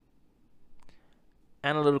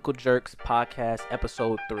Analytical Jerks Podcast,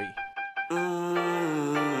 Episode 3. I'm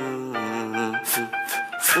gon'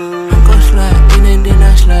 slide in and then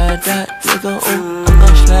I slide that, nigga. I'm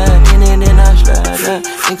gon' slide in and then I slide that,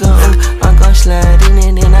 nigga. I'm gon' slide in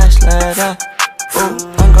and then I slide that.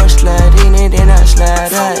 I'm gon' slide in and then I slide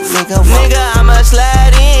that, nigga. Nigga, I'ma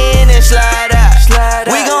slide in and slide out.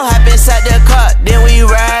 We gon' hop inside the car, then we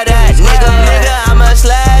ride out. Nigga, I'ma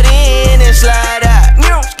slide in and slide out.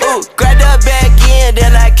 Grab the back end,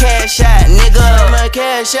 then I cash out. Nigga, I'ma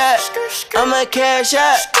cash out. I'ma cash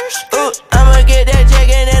out. I'ma get that check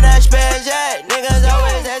and then I spaz out. Niggas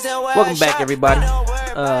always asking why. Welcome back, everybody.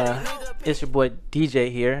 It's your boy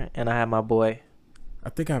DJ here, and I have my boy. I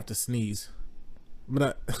think I have to sneeze.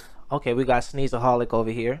 But Okay, we got Sneezeaholic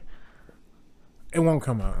over here. it won't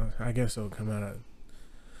come out. I guess it'll come out.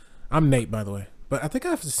 I'm Nate, by the way. But I think I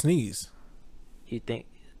have to sneeze. You think?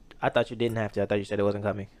 I thought you didn't have to. I thought you said it wasn't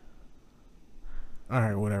coming.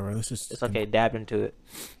 Alright, whatever. Let's just... It's okay. Dab into it.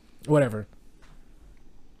 Whatever.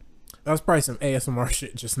 That was probably some ASMR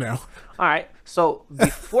shit just now. All right. So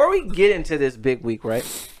before we get into this big week, right?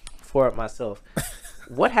 For myself,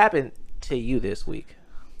 what happened to you this week?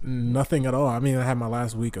 Nothing at all. I mean, I had my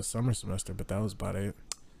last week of summer semester, but that was about it.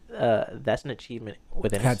 That's an achievement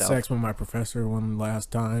within Had itself. sex with my professor one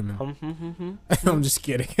last time. And I'm just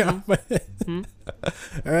kidding. That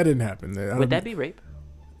didn't happen. Would that be rape?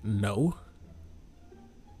 No.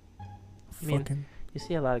 I mean, you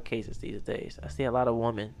see a lot of cases these days. I see a lot of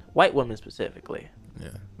women, white women specifically. Yeah.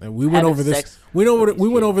 And we went having over this. sex We with these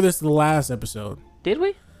went kids. over this the last episode. Did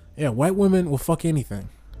we? Yeah, white women will fuck anything.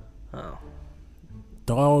 Oh.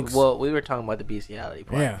 Dogs. Well, we were talking about the bestiality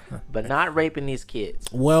part. Yeah. But not raping these kids.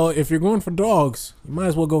 Well, if you're going for dogs, you might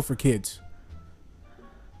as well go for kids.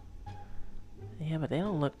 Yeah, but they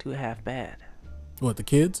don't look too half bad. What, the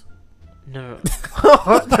kids? No.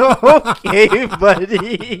 Okay,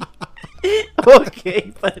 buddy.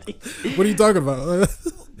 Okay, buddy. What are you talking about?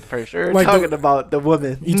 For sure, Like talking about the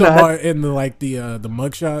woman. You talking about in the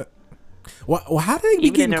mugshot? Well, how did they be Even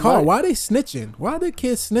in getting their caught? mug- Why are they snitching? Why are the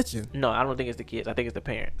kids snitching? No, I don't think it's the kids. I think it's the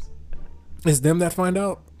parents. It's them that find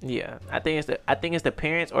out? Yeah, I think it's the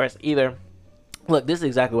parents, or it's either. Look, this is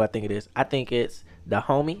exactly what I think it is. I think it's the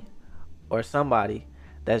homie or somebody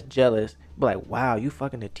that's jealous. Be like, wow, you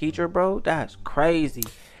fucking the teacher, bro? That's crazy.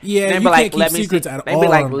 Yeah, And they you be can't like, keep let me secrets see. at They all. be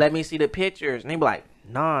like, let me see the pictures. And they be like,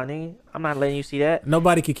 nah, nigga, I'm not letting you see that.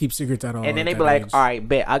 Nobody can keep secrets at all. And then they at be that like, age. all right,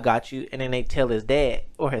 bet, I got you. And then they tell his dad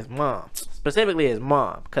or his mom, specifically his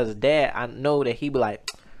mom, because his dad, I know that he be like,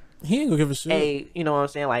 He ain't gonna give a shit. hey, you know what I'm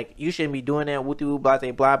saying? Like, you shouldn't be doing that, woo blah,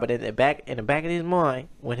 blah, blah. But in the back of his mind,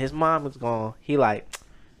 when his mom is gone, he like,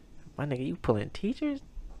 my nigga, you pulling teachers?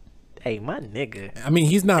 Hey, my nigga. I mean,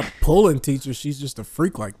 he's not pulling teachers. She's just a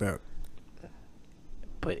freak like that.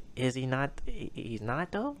 But is he not? He's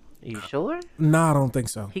not, though? Are you sure? No, I don't think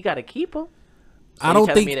so. He got to keep him. So I don't you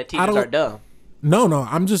telling think me that I teachers don't. are dumb. No.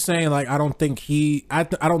 I'm just saying, like, I don't think he. I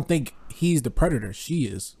don't think he's the predator. She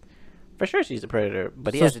is. For sure she's a predator,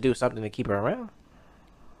 but he So- has to do something to keep her around.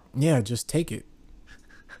 Yeah, just take it.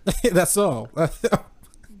 That's all.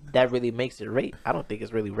 That really makes it rape. I don't think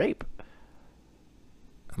it's really rape.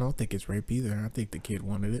 I don't think it's rape either. I think the kid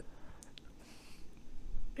wanted it.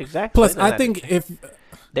 Exactly. Plus, It doesn't I have think to- if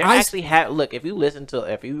they I- actually have. Look, if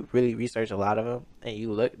you really research a lot of them, and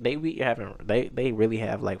you look, they really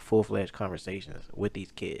have like full-fledged conversations with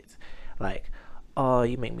these kids, like, oh,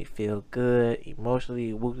 you make me feel good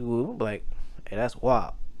emotionally, woo woo. Like, hey, that's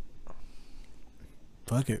wild.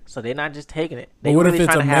 fuck it. So they're not just taking it. But They what really if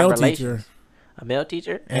it's trying a to have male relations. teacher? A male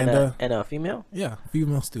teacher And, and a female. Yeah,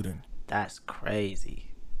 female student. That's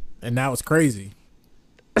crazy. And now it's crazy.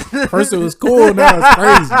 First it was cool, now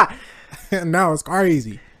it's crazy. Now it's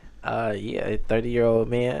crazy. Yeah, a 30-year-old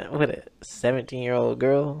man with a 17-year-old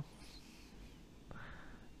girl.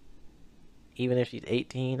 Even if she's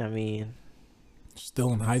 18, I mean,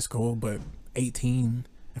 Still in high school, but 18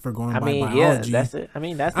 if we're going I by mean, biology. yeah, that's it. I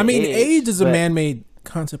mean, that's. I mean, age is a but, man-made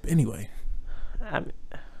concept anyway. I mean,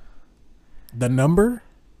 The number,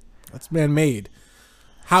 that's man-made.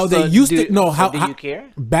 How so they used do, to no so how, do how you care?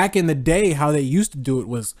 back in the day how they used to do it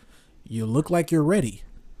was you look like you're ready.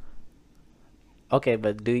 Okay,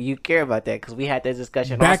 but do you care about that? Because we had this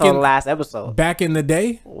discussion Back also in- in the last episode. Back in the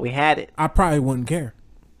day, We had it. I probably wouldn't care.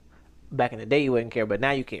 Back in the day, you wouldn't care, but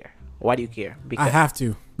now you care. Why do you care? I Because have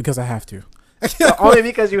to because I have to. only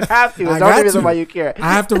because you have to. I It's the only got reason to. why you care.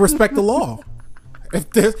 I have to respect the law.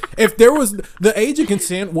 If there was the age of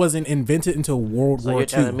consent wasn't invented until World So War you're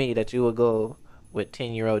telling II. me that you would go with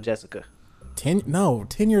 10-year-old Jessica?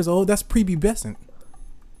 10 years old. That's prepubescent.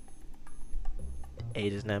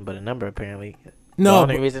 Age is nothing but a number, apparently.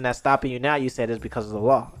 The only reason that's stopping you now, you said, is because of the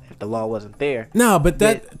law. If the law wasn't there. No, but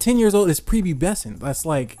that 10 years old is prepubescent. That's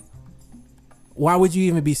like, why would you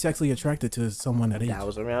even be sexually attracted to someone that age? That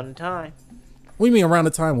was around the time. What do you mean around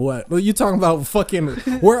the time what? Well, you talking about fucking,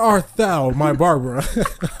 where art thou, my Barbara?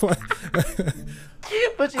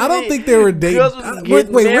 I don't think they were dating. Wait,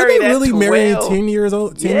 were they really marrying 10 years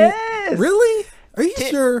old? 10 Yes. Really? Are you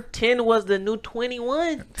sure? 10 was the new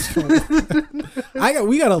 21.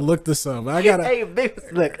 We gotta look this up. Hey,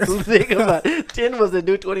 look, think about it. 10 was the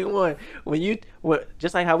new 21.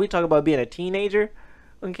 Just like how we talk about being a teenager,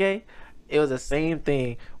 okay? It was the same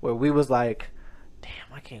thing where we was like,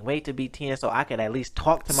 damn, I can't wait to be 10 so I could at least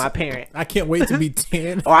talk to my parent. I can't wait to be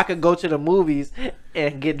 10. Or I could go to the movies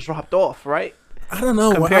and get dropped off, right? I don't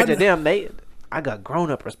know. Compared to them, I got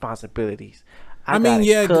grown-up responsibilities. I mean,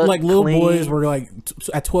 yeah, cook, like little boys were like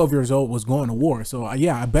at 12 years old was going to war. So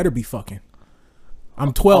yeah, I better be fucking.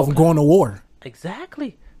 I'm 12 and going to war.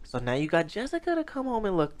 Exactly. So now you got Jessica to come home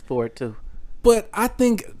and look forward to. But I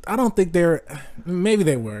don't think maybe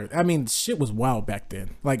they were. I mean, shit was wild back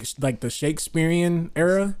then. Like the Shakespearean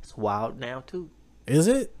era. It's wild now too. Is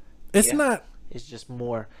it? It's not. It's just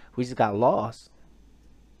more. We just got laws.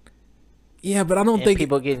 Yeah, but I don't think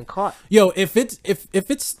people getting caught. Yo, if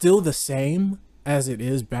it's still the same as it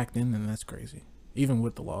is back then that's crazy. Even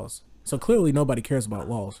with the laws. So clearly nobody cares about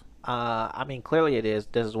laws. I mean, clearly it is.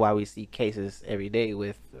 This is why we see cases every day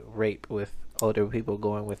with rape with older people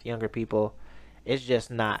going with younger people. It's just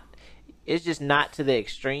not to the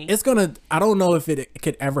extreme. I don't know if it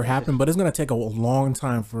could ever happen, but it's gonna take a long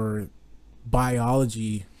time for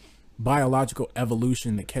biological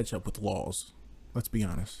evolution to catch up with laws. Let's be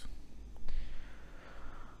honest.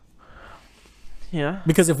 Yeah.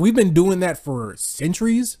 Because if we've been doing that for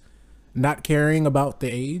centuries, not caring about the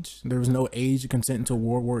age, there was no age of consent until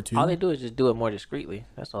World War II. All they do is just do it more discreetly.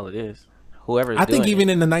 That's all it is. I think even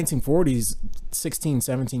in the 1940s, 16,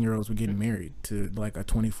 17-year-olds were getting married to like a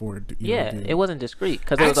 24-year-old dude. It wasn't discreet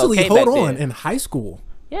because it was okay back then. Hold on. In high school.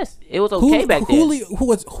 Yes, it was okay back then. Who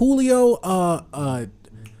was Julio?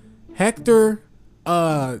 Hector?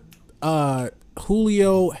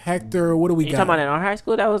 Julio, Hector, what do we got? You talking about in our high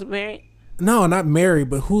school that was married? No, not married,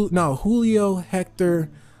 but Julio, Hector.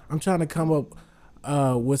 I'm trying to come up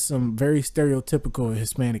with some very stereotypical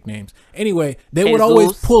Hispanic names. Anyway, they would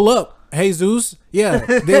always pull up. Jesus, yeah,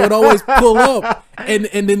 they would always pull up, and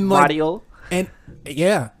then like Mario.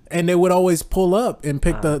 and they would always pull up and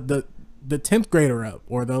pick the 10th grader up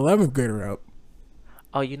or the 11th grader up.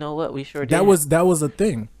 Oh, you know what? We sure did. That was a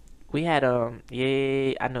thing. We had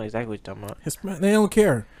yeah, I know exactly what you're talking about. They don't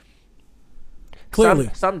care. Clearly,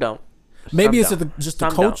 some don't. Maybe it's just the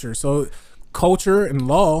culture. Don't. So culture and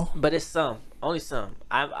law. But it's only some.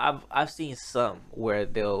 I've seen some where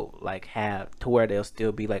they'll like have to where they'll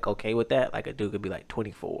still be like okay with that. Like a dude could be like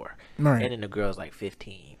 24, right, and then the girl's like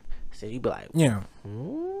 15. So you'd be like, yeah.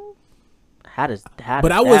 How does that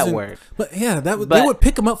work? But yeah, they would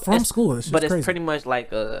pick them up from school. It's crazy. Pretty much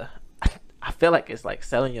like I feel like it's like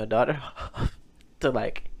selling your daughter to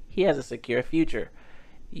like he has a secure future.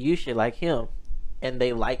 You should like him, and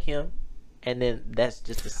they like him. And then that's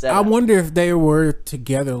just the setup. I wonder if they were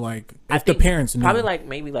together, like if the parents knew. Probably like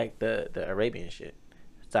maybe like the Arabian shit.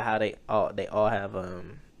 So how they all have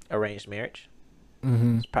arranged marriage.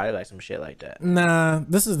 Mm-hmm. It's probably like some shit like that. Nah,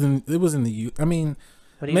 it was in the youth. I mean,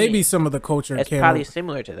 maybe some of the culture. It's probably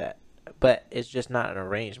similar to that, but it's just not an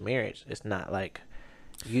arranged marriage. It's not like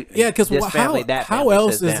you. Yeah, because how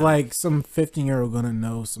else is like some 15-year-old gonna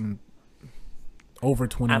know some over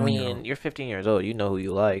 21? I mean, you're 15 years old. You know who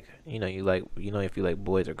you like. You know if you like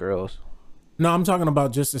boys or girls. No, I'm talking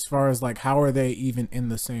about just as far as like how are they even in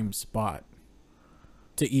the same spot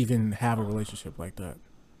to even have a relationship like that?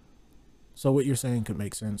 So what you're saying could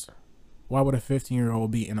make sense. Why would a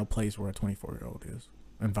 15-year-old be in a place where a 24-year-old is,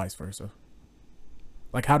 and vice versa?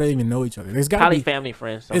 Like, how do they even know each other? There's got to be family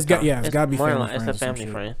friends. It's got to be family friends. It's a family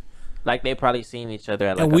friend. Like they probably seen each other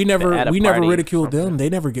at like and we never ridiculed them. They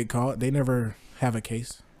never get caught. They never have a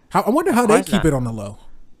case. I wonder how they keep it on the low.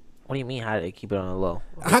 What do you mean? How do they keep it on the low?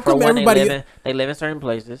 How come everybody they live in certain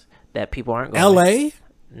places that people aren't going? L.A.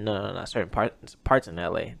 No, certain parts in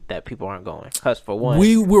L.A. that people aren't going. Because for one,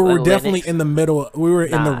 we were definitely in the middle. We were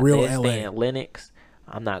in the real L.A. In Lenox,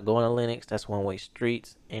 I'm not going to Lenox. That's one-way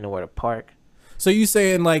streets. Ain't nowhere to park. So you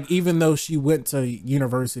saying like even though she went to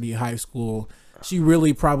university, high school, she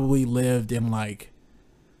really probably lived in like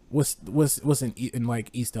what's in like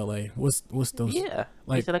East LA? What's those? Yeah,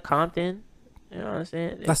 like East of Compton. You know what I'm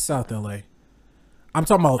saying? That's South LA. I'm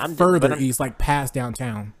talking about further east, like past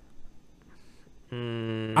downtown.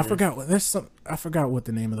 I forgot what there's some. I forgot what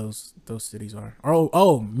the name of those cities are.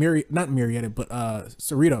 Oh, not Marietta, but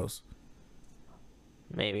Cerritos.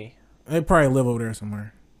 Maybe. They probably live over there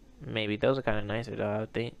somewhere. Maybe those are kind of nicer though. I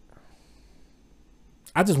think.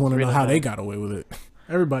 I just want to know Cerritos how they nice. got away with it.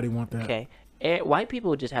 Everybody want that. Okay, white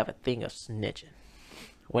people just have a thing of snitching.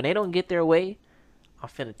 When they don't get their way, I'm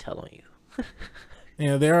finna tell on you.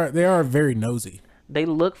 Yeah, they are very nosy. They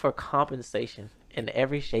look for compensation in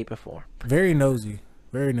every shape or form. Very nosy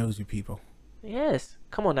people. Yes,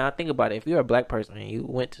 come on now, think about it. If you're a black person and you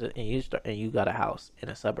went to and you got a house in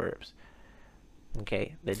the suburbs,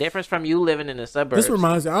 okay, the difference from you living in the suburbs. This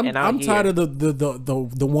reminds me. and out I'm tired here- of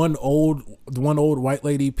the one old white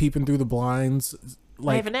lady peeping through the blinds,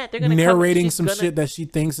 like even that, they're gonna narrating she's some gonna- shit that she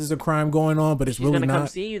thinks is a crime going on, but it's She's really gonna come not.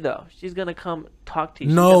 see you though. She's gonna come talk to you.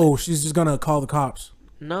 She's No, she's just gonna call the cops.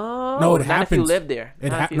 No, No, it not happens. if you live there. It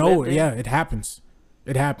Not if you no, live there. yeah, it happens.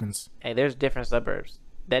 It happens. Hey, there's different suburbs.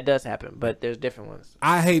 That does happen, but there's different ones.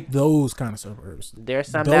 I hate those kind of suburbs. There's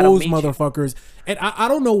some that'll Those meet you motherfuckers, and I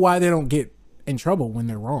don't know why they don't get in trouble when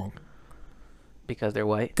they're wrong. because they're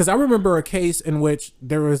white. Because I remember a case in which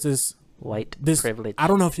there was this White this privilege. I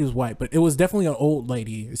don't know if she was white, but it was definitely an old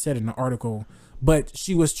lady. It said in the article, but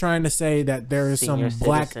she was trying to say that there is Senior some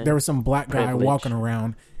black guy privilege. walking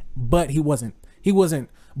around, but he wasn't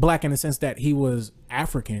black in the sense that he was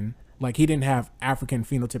African. Like he didn't have African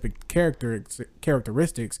phenotypic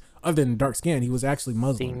characteristics other than dark skin. He was actually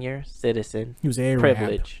Muslim. Senior citizen He was Arab.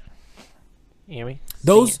 privilege. You hear me?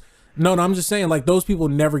 Those Senior- no, I'm just saying like those people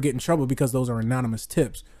never get in trouble because those are anonymous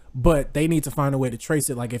tips. But they need to find a way to trace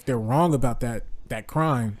it. Like if they're wrong about that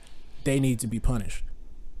crime, they need to be punished.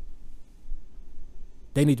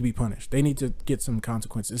 They need to be punished. They need to get some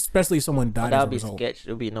consequences, especially if someone died that as a would be result. sketch.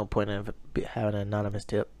 There'd be no point in having an anonymous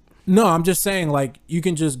tip. No, I'm just saying like you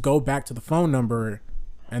can just go back to the phone number,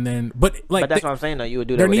 and then but like But that's what I'm saying though. You would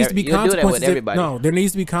do that. there with needs to be you would do that with consequences. everybody. No, there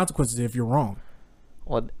needs to be consequences if you're wrong.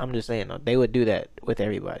 Well, I'm just saying though. They would do that with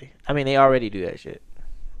everybody. I mean, they already do that shit.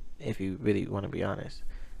 If you really want to be honest,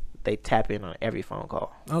 they tap in on every phone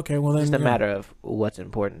call. Okay, well then It's a yeah. matter of what's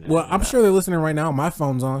important. Well, and I'm not. sure they're listening right now. My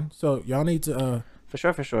phone's on, so y'all need to. For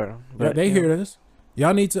sure. They you hear know, this.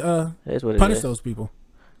 Y'all need to it is what it punish is. those people.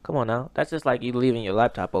 Come on now. That's just like you leaving your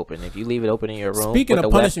laptop open. If you leave it open in your room, Speaking with of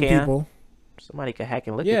the punishing webcam, people, somebody could hack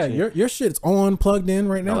and look yeah, at you. your shit's on plugged in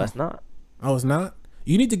right now. No, it's not. Oh, it's not.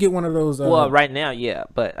 You need to get one of those. Well, right now, yeah,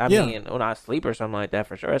 but I yeah. mean, when I sleep or something like that,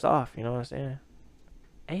 for sure, it's off. You know what I'm saying?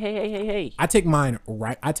 Hey. I take mine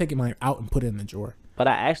right. I take mine out and put it in the drawer. But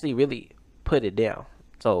I actually really put it down,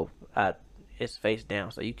 so it's face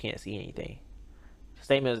down, so you can't see anything.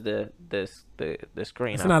 Same as the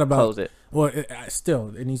screen. It's I not about. close it. Well,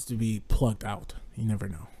 still, it needs to be plugged out. You never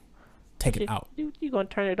know. Take it out. You gonna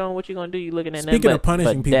turn it on? What you gonna do? You looking at Speaking nothing of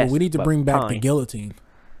punishing but people, desk, we need to but bring back the pine. guillotine.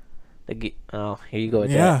 Oh, here you go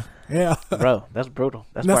with Yeah, yeah. that, bro. That's brutal.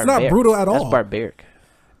 That's Not barbaric. brutal at all. That's barbaric.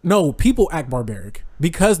 No, people act barbaric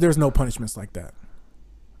because there's no punishments like that.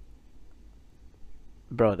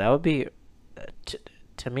 Bro, that would be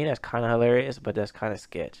to me that's kind of hilarious, but that's kind of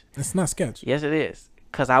sketch. It's not sketch. Yes, it is.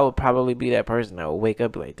 Cause I would probably be that person that would wake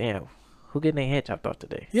up like, damn, who getting their head chopped off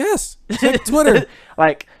today? Yes. Check Twitter.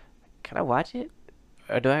 Like, can I watch it,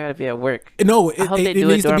 or do I gotta be at work? No, I hope they it do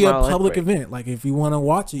it needs to be during a my lunch public break. event. Like if you want to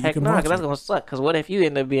watch it, you Heck can no, watch cause that's it. gonna suck. Cause what if you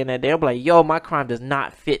end up being that there? I'm like, yo, my crime does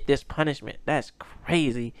not fit this punishment. That's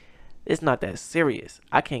crazy. It's not that serious.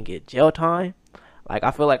 I can't get jail time. Like,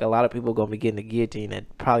 I feel like a lot of people gonna be getting the guillotine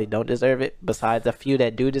that probably don't deserve it. Besides a few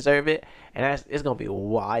that do deserve it, and it's gonna be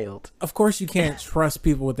wild. Of course, you can't trust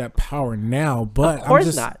people with that power now, but Of course I'm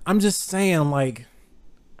just, not. I'm just saying, like,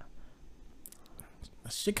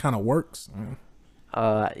 that shit kind of works. You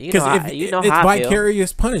know, It's how I feel.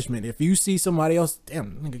 vicarious punishment. If you see somebody else,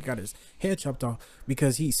 damn, nigga got his head chopped off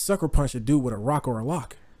because he sucker punched a dude with a rock or a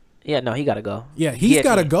lock. Yeah, no, he gotta go. Yeah, he's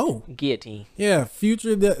got to Guillotine. go. Guillotine. Yeah,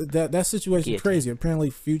 Future, that situation Guillotine. crazy.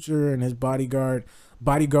 Apparently, Future and his bodyguard.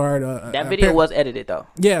 That video was edited though.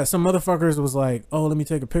 Yeah, some motherfuckers was like, "Oh, let me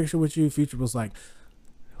take a picture with you." Future was like,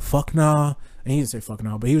 "Fuck nah," and he didn't say "fuck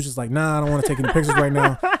nah," but he was just like, "Nah, I don't want to take any pictures right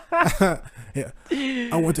now." Yeah, I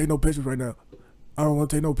don't want to take no pictures right now. I don't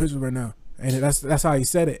want to take no pictures right now, and that's how he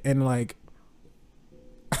said it. And like,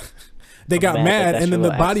 they got mad that mad, that's and then your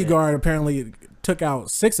the little bodyguard apparently took out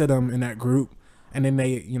 6 of them in that group, and then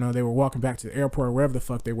they were walking back to the airport or wherever the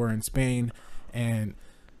fuck they were in Spain, and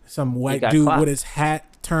some white got dude clocked. with his hat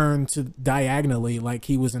turned to diagonally like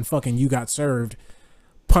he was in fucking You Got Served,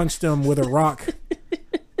 punched him with a rock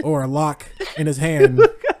or a lock in his hand,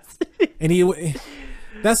 and he.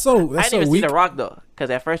 That's I so didn't even weak. see the rock though,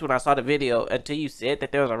 because at first when I saw the video, until you said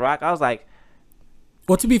that there was a rock, I was like,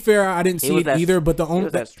 Well, to be fair, I didn't He see was it that- either. But He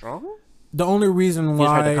was that strong. the only reason You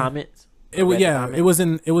just heard the why comments. it was Read the yeah, comments?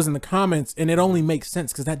 it was in the comments, and it only makes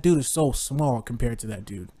sense because that dude is so small compared to that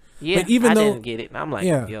dude. Yeah, But even I though- didn't get it. And I'm like,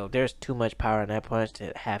 Yeah. yo, there's too much power in that punch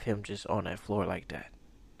to have him just on that floor like that.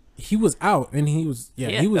 He was out, and he was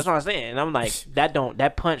he was That's what I'm saying. And I'm like,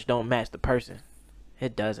 that punch don't match the person.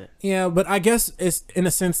 It doesn't. yeah. But I guess it's in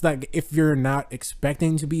a sense that if you're not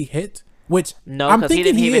expecting to be hit, which No, I'm because he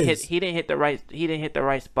thinking didn't even is. hit. He didn't hit the right. He didn't hit the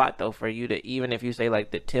right spot though for you to, even if you say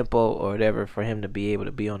like the tempo or whatever, for him to be able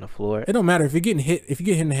to be on the floor. It don't matter if you're getting hit. If you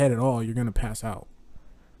get hit in the head at all, you're gonna pass out.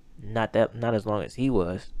 Not as long as he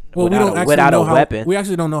was. Well, we don't actually without know a how, weapon. We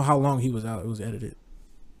actually don't know how long he was out. It was edited.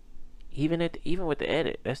 Even with the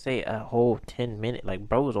edit, let's say a whole 10 minute, like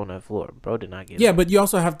bro was on the floor. Bro did not get. Yeah, up. but you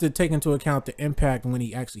also have to take into account the impact when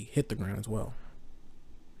he actually hit the ground as well.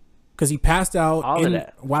 Because he passed out All of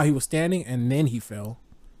that. while he was standing, and then he fell.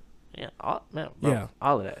 Yeah, all, man, bro, Yeah.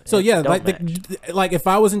 all of that. So It yeah, don't like match. like if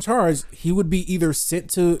I was in charge, he would be either sent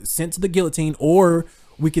to the guillotine, or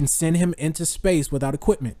we can send him into space without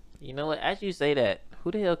equipment. You know what? As you say that,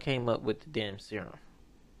 who the hell came up with the damn serum?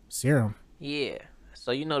 Serum. Yeah.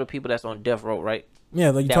 So you know the people that's on death row, right? Yeah,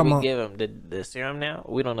 like you That talking we about. give them the serum now.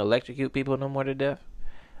 We don't electrocute people no more to death.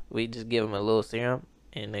 We just give them a little serum,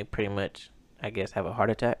 and they pretty much, I guess, have a heart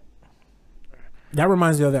attack. That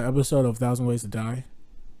reminds me of that episode of Thousand Ways to Die.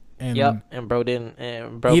 And Yep. And bro didn't.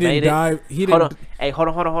 And bro he made didn't die. He Hold didn't. on. Hey, hold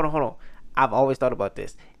on. I've always thought about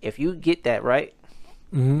this. If you get that right,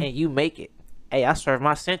 Mhm. and you make it, hey, I served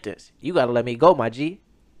my sentence. You gotta let me go, my G.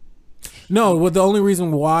 No, well, the only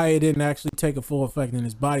reason why it didn't actually take a full effect in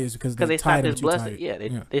his body is because Because they they stopped tied him his too blood. tight. Yeah,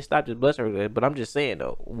 they stopped his blood circulation. But I'm just saying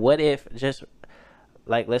though, what if just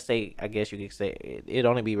like let's say, I guess you could say it'd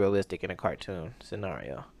only be realistic in a cartoon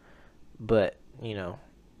scenario, but you know,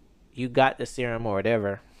 you got the serum or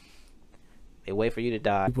whatever. They wait for you to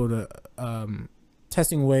die. People to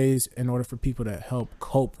testing ways in order for people to help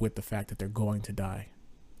cope with the fact that they're going to die.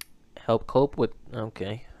 Help cope with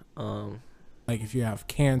okay. Like if you have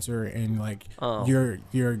cancer and like Oh.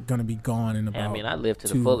 you're gonna be gone in about I mean, I live to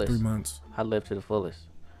the 2 fullest. 3 months. I live to the fullest.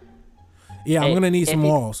 Yeah, I'm Hey, gonna need some if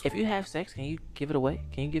you- walls. If you have sex, can you give it away?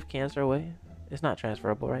 Can you give cancer away? It's not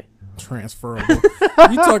transferable, right? Transferable.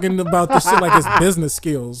 You talking about this shit like it's business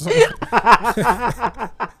skills?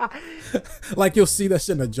 Like you'll see that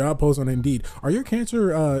shit in a job post on Indeed. Are your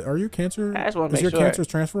cancer? I just wanna Is make your sure. cancer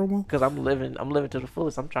transferable? Because I'm living to the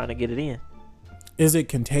fullest. I'm trying to get it in. Is it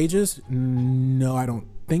contagious? No, I don't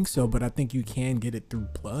think so. But I think you can get it through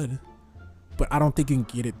blood. But I don't think you can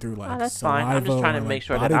get it through like Oh, that's saliva fine. I'm just trying to or, make like,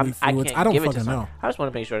 sure that bodily I fluids. can't I don't give it to fucking someone. know. I just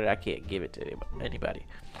want to make sure that I can't give it to anybody.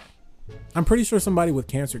 I'm pretty sure somebody with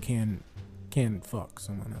cancer can fuck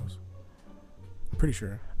someone else. I'm pretty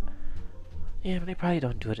sure. Yeah, but they probably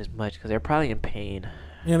don't do it as much because they're probably in pain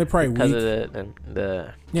Yeah, they're probably because weak, of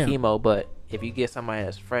the Yeah. chemo. But if you get somebody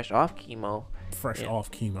that's fresh off chemo, fresh yeah.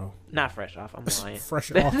 off chemo. not fresh off, I'm lying.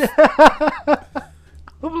 Fresh off.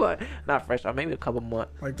 I'm lying. Not fresh off, maybe a couple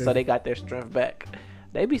months. Like So they got their strength back.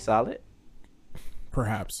 They be solid.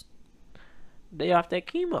 Perhaps. They off that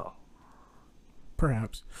chemo.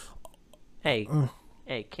 Perhaps. Hey, Ugh.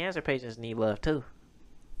 hey, cancer patients need love too.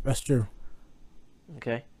 That's true.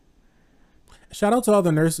 Okay. Shout out to all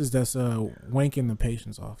the nurses that's wanking the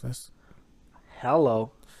patients off. That's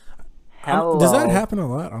Hello. Hello. does that happen a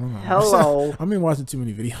lot? I don't know. Hello. I've been watching too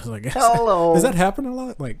many videos, I guess. Hello. Does that happen a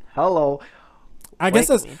lot? Like Hello. I guess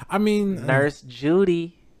Wake that's me. I mean Nurse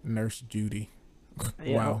Judy. Nurse Judy.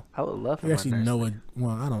 Yeah, Wow. I would love for We my actually nurse. know a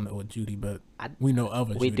well, I don't know a Judy, but I- we know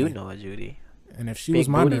of a We Judy. do know a Judy. And if she Big was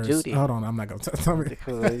my booty nurse, Judy. hold on, I'm not gonna tell me.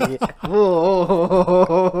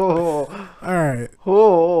 Oh. All right.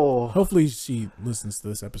 Oh. Hopefully she listens to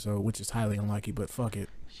this episode, which is highly unlikely, but fuck it.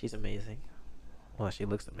 She's amazing. Well, she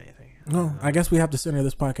looks amazing. No, I guess we have to send her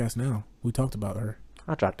this podcast now. We talked about her.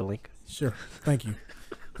 I'll drop the link. Sure. Thank you.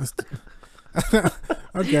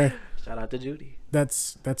 Okay. Shout out to Judy.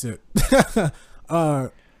 That's it.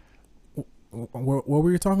 What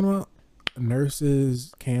were you talking about?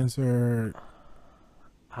 Nurses, cancer.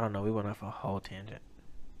 I don't know. We went off a whole tangent.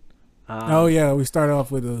 Oh yeah, we started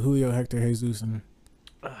off with Julio, Hector, Jesus, and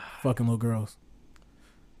fucking little girls.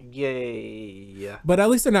 Yay. But at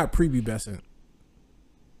least they're not prepubescent.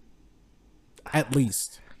 At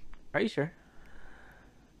least. Are you sure?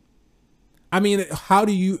 I mean, how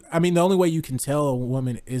do you? I mean, the only way you can tell a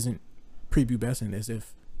woman isn't prepubescent is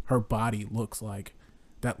if her body looks like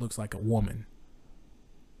a woman,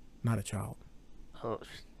 not a child. Oh,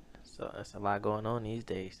 so it's a lot going on these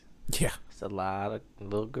days. Yeah. It's a lot of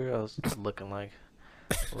little girls looking like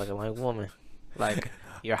women. Like,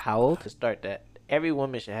 you're how old to start that? every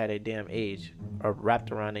woman should have their damn age or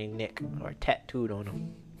wrapped around their neck or tattooed on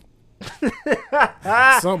them.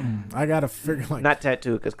 Something I gotta figure like. Not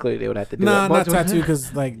tattooed, because clearly they would have to do Nah, it. not tattoo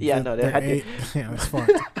because like. Yeah, no, they had to. Yeah, that's fine.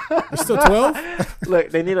 They're still 12. Look,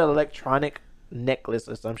 they need an electronic necklace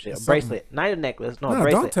or some shit. A Something. bracelet, not a necklace. No, a No,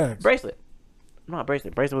 bracelet. dog tags. Bracelet. No,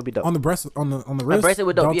 bracelet. Bracelet would be dope. On the breast, on the A wrist. bracelet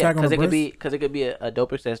would dope, Dog yeah, tag on because the it could wrist? be a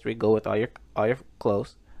dope accessory. Go with all your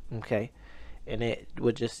clothes, okay, and it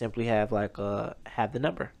would just simply have like have the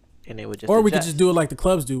number, and it would just. Or we could adjust. just do it like the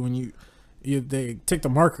clubs do when they take the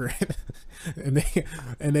marker and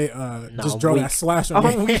they No, just draw weak. that slash on Oh,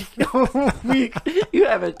 your weak. Oh, weak. You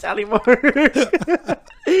have a tally marker.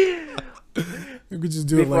 You could just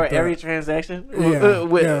do Before it like that. every transaction, Yeah,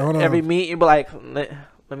 with yeah, hold on. every meet, you'd be like,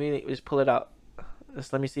 let me just pull it out.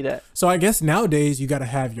 Just let me see that. So I guess nowadays you got to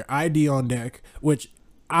have your ID on deck, which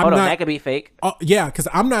I'm Hold on, not. that could be fake. Oh, yeah, because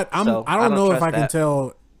I'm not. So, I don't know if trust I can that.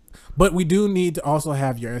 tell, but we do need to also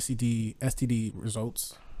have your STD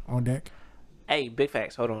results on deck. Hey, big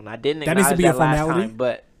facts. Hold on, I didn't That needs to acknowledge be a that last formality? time,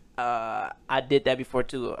 but I did that before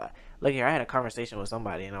too. Look here, I had a conversation with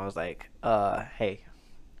somebody, and I was like, hey,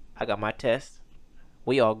 I got my test.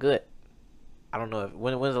 We all good. I don't know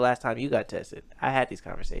when's the last time you got tested. I had these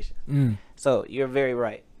conversations. So you're very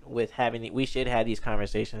right with having. We should have these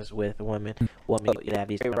conversations with women. Women should have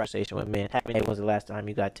these conversations with men. Hey, when's the last time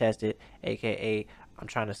you got tested? AKA, I'm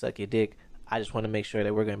trying to suck your dick. I just want to make sure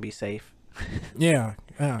that we're gonna be safe, Yeah,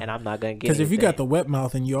 and I'm not gonna get. because if you got the anything. wet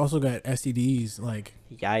mouth and you also got STDs, like,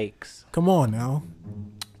 Yikes. come on now.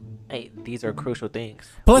 Hey, these are crucial things.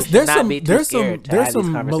 Plus, We should there's not some be too there's scared to some have these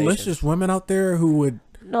conversations. malicious women out there who would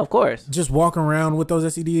No, of course. just walk around with those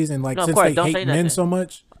STDs and like No, of since course, they don't hate say men nothing. so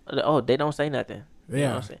much. Oh, they don't say nothing. You know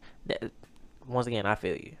Yeah. what I'm saying? Once again, I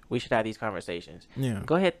feel you. We should have these conversations. Yeah.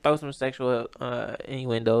 Go ahead, throw some sexual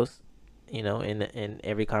innuendos, in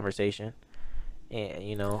every conversation, and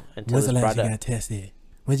until it's brought up. tested?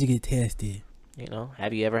 When'd you get tested?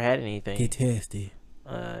 Have you ever had anything? tested.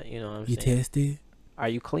 What I'm saying. tested? Are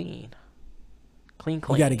you clean? Clean.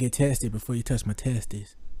 get tested before you touch my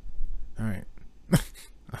testes. All right.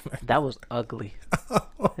 That was ugly.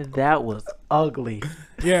 That was ugly.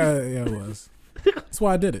 Yeah, it was. That's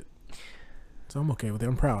why I did it. So I'm okay with it.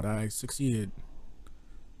 I'm proud. I succeeded.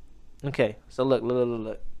 Okay, so look.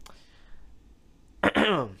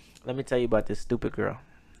 Let me tell you about this stupid girl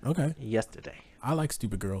Okay. yesterday. I like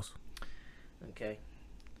stupid girls. Okay.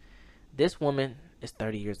 This woman is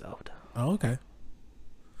 30 years old. Oh, okay.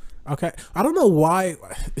 Okay. I don't know why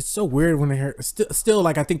it's so weird when I hear still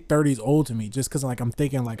like I think 30 is old to me just because like I'm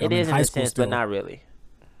thinking like I'm It is in in high a school sense, still. but not really.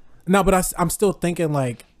 No, but I'm still thinking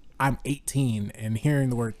like I'm 18 and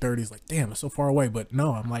hearing the word 30 is like, damn, it's so far away. But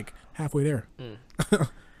no, I'm like halfway there.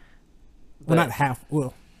 But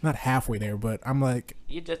not halfway there, but I'm like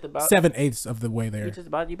you're just about 7/8 of the way there. You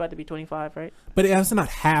about to be 25, right? But it's not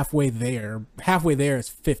halfway there. Halfway there is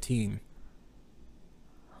 15.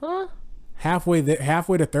 Huh? Halfway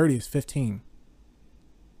to 30 is 15.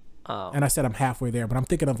 Oh. And I said I'm halfway there, but I'm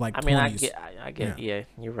thinking of like I mean, 20s. I get. Yeah,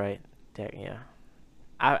 you're right. Yeah.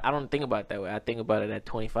 I don't think about it that way. I think about it at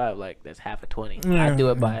 25, like that's half a 20. I Yeah, do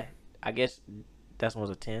it yeah. by, I guess,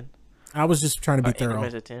 decimals of 10 I was just trying to or be thorough.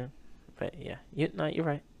 increments of 10. But yeah, you're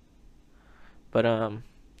right. But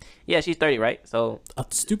yeah, she's 30, right? So, A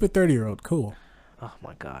stupid 30-year-old. Cool. oh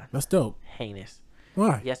my God, That's dope. heinous.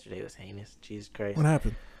 Why? Yesterday was heinous. Jesus Christ. What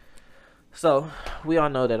happened? So we all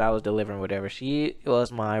know that I was delivering whatever. She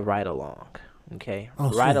was my ride along. Okay, Oh,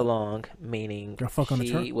 ride shit. along meaning Girl, fuck on the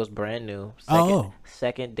truck? she was brand new. Oh.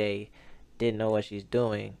 Second day, didn't know what she's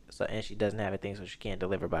doing. So and she doesn't have a thing, so she can't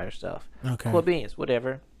deliver by herself. Okay. Cool beans,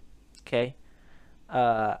 whatever. Okay.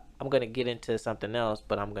 I'm gonna get into something else,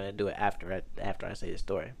 but I'm gonna do it after I say the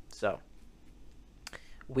story. So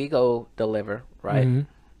we go deliver, right? Mhm.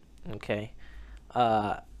 Okay.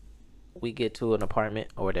 We get to an apartment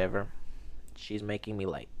or whatever. She's making me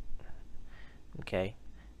late. Okay.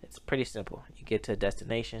 It's pretty simple. You get to a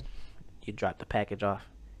destination, you drop the package off,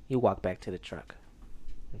 you walk back to the truck.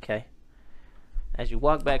 Okay. As you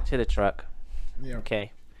walk back to the truck, Yeah.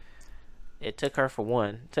 okay, it took her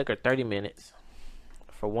 30 minutes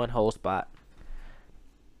for one whole spot.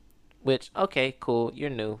 Which, okay, cool. You're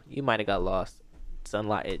new. You might have got lost.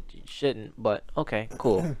 Sunlight, it shouldn't, but okay,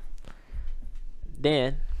 cool.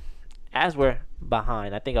 Then, as we're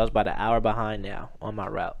behind, I think I was about an hour behind now on my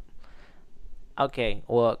route. Okay,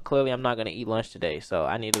 well, clearly I'm not going to eat lunch today, so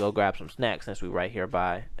I need to go grab some snacks since we're right here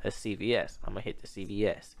by a CVS. I'm going to hit the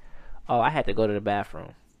CVS. Oh, I had to go to the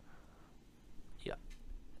bathroom. Yeah.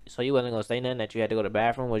 So you wasn't going to say nothing that you had to go to the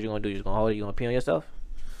bathroom? What you going to do? You just going to hold it? You going to pee on yourself?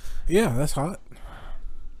 Yeah, that's hot.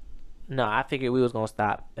 No, I figured we was going to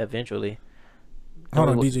stop eventually. Hold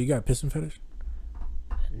on, Don't- DJ. You got a pissing fetish?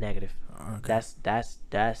 Negative. Okay.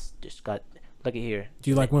 That's just got. Look at here. Do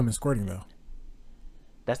you like women squirting though?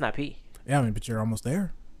 That's not pee. Yeah, I mean, but you're almost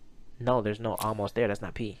there. No, there's no almost there. That's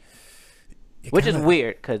not pee. It Which is kinda-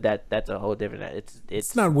 weird because that's a whole different.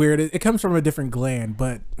 It's not weird. It comes from a different gland,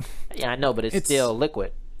 but Yeah, I know, but it's it's- still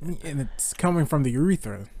liquid. and it's coming from the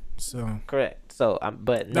urethra. So Correct. So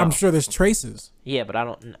but no. I'm sure there's traces. Yeah, but I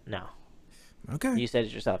don't. No, Okay. you said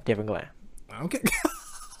it yourself. Different gland. Okay.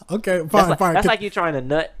 Okay. Fine. That's like, fine. That's like you trying to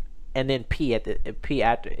nut and then pee pee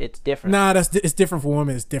after. It's different. Nah, it's different for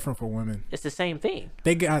women. It's different for women. It's the same thing.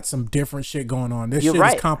 They got some different shit going on. This You're shit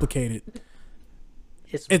right. is complicated.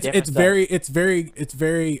 It's It's different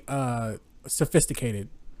very sophisticated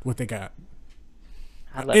what they got.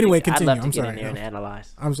 I'd love Anyway, to, continue. I'd love to I'm get sorry. in there and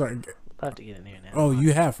analyze. I'm sorry. Love to get in there and Oh, analyze.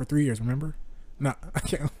 you have for 3 years, remember? No, I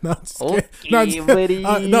can't. No, just Okay, kidding. No, just, buddy.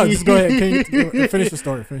 no, just go ahead. Can you finish the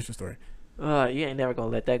story? Finish the story. You ain't never gonna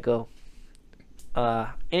let that go.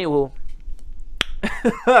 Anywho,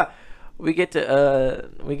 we get to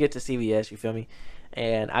CVS. You feel me?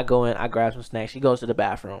 And I go in. I grab some snacks. She goes to the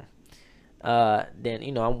bathroom.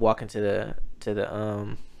 Then I'm walking to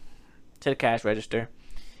the cash register,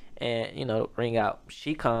 and ring out.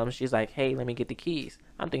 She comes. She's like, "Hey, let me get the keys."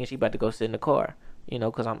 I'm thinking she about to go sit in the car.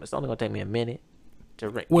 Because it's only gonna take me a minute to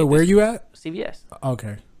ring. Wait, where are you at? CVS.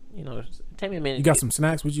 Okay. Take me a minute. You got some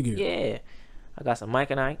snacks? What'd you get? Yeah, I got some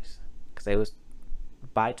Mike and Ike's because they was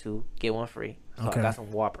buy two get one free. So Okay. I got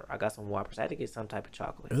some Whoppers. I had to get some type of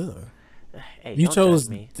chocolate. Ugh. Hey, You don't chose judge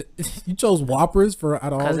me you chose Whoppers for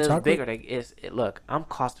out of all because the it's chocolate. bigger. Look, I'm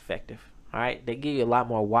cost effective. All right, they give you a lot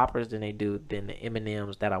more Whoppers than they do than the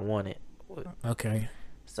M&Ms that I wanted. Okay.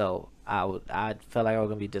 So I felt like I was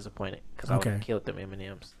gonna be disappointed because I would have Okay. killed them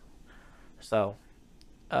M&Ms. So,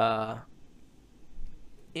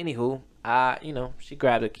 anywho, she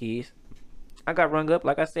grabbed the keys. I got rung up,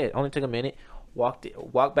 like I said. Only took a minute.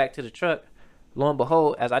 Walked back to the truck. Lo and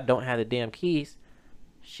behold, as I don't have the damn keys,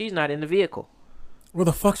 she's not in the vehicle. Where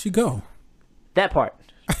the fuck she go? That part.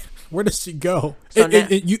 Where did she go? So and, now-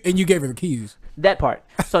 you gave her the keys. That part.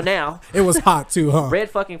 So now, It was hot too, huh? red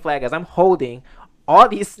fucking flag as I'm holding all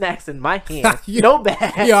these snacks in my hand. Yeah. No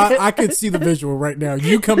bag. Yeah, I could see the visual right now.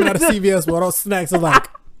 You coming out of CVS with all those snacks are like,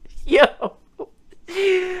 Yo.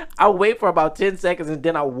 I wait for about 10 seconds and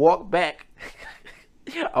then I walk back.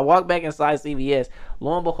 I walk back inside CVS.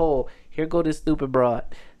 Lo and behold, here go this stupid broad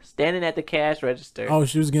standing at the cash register. oh,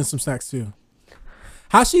 she was getting some snacks too.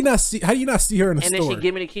 How do you not see her in the and store? then she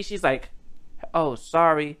give me the key. She's like, "Oh,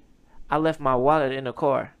 sorry, I left my wallet in the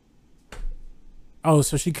car." Oh,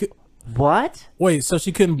 so she could What? wait. So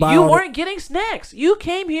she couldn't buy. You all the- weren't getting snacks. You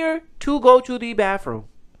came here to go to the bathroom.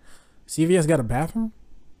 CVS got a bathroom?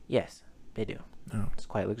 Yes, they do. Oh, It's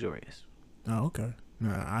quite luxurious. oh, okay.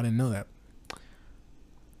 No, I didn't know that.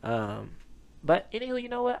 But anywho, you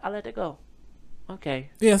know what? I let that go. Okay,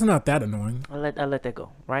 Yeah, it's not that annoying. I let that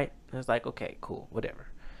go. Right? And it's like, okay, cool, whatever.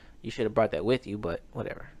 You should have brought that with you, but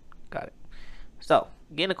whatever. Got it. So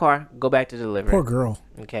get in the car, go back to delivery. Poor girl.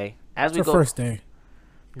 Okay. As It's we her go. first day.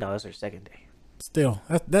 No, it's her second day. Still,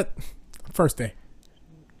 that first day.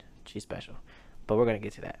 She's special, but we're gonna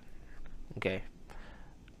get to that. Okay.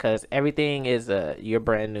 Because everything is you're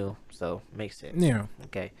brand new, so makes sense. Yeah.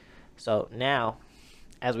 Okay. So now,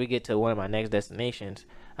 as we get to one of my next destinations,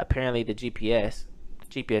 apparently the GPS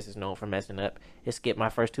is known for messing up. It skipped my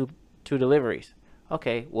first two deliveries.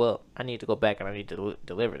 Okay, well, I need to go back and I need to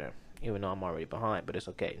deliver them, even though I'm already behind. But it's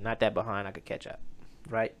okay, not that behind. I could catch up,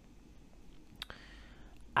 right?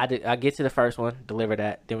 I get to the first one, deliver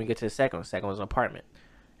that. Then we get to the second one. Second one's an apartment.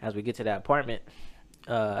 As we get to that apartment,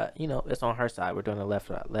 it's on her side. We're doing the left,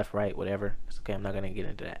 right, whatever. It's okay. I'm not gonna get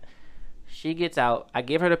into that. She gets out. I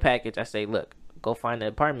give her the package. I say, look, go find the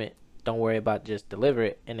apartment. Don't worry about just deliver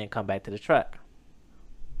it and then come back to the truck.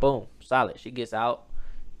 Boom, solid. She gets out.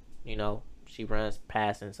 She runs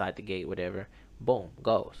past inside the gate, whatever. Boom,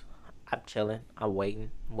 goes. I'm chilling. I'm waiting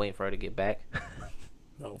for her to get back.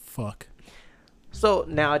 Oh fuck. So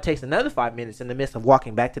now it takes another 5 minutes. In the midst of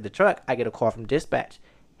walking back to the truck, I get a call from dispatch.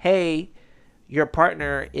 Hey, your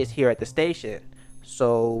partner is here at the station,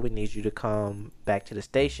 so we need you to come back to the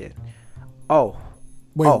station. Oh,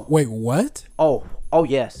 Wait, what? oh,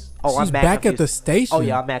 yes. Oh, She's I'm mad back at confused. the station. Oh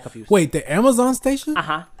yeah, I'm mad confused. Wait, the Amazon station?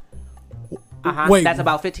 Wait. That's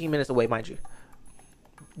about 15 minutes away, mind you.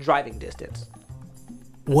 Driving distance.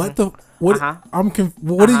 What the? What? Uh-huh.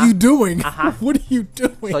 What are you doing? Uh-huh. What are you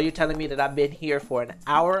doing? So you're telling me that I've been here for an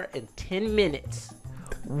hour and 10 minutes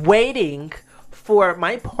waiting for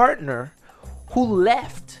my partner who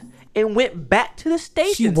left and went back to the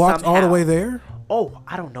station She walked all the somehow. way there? Oh,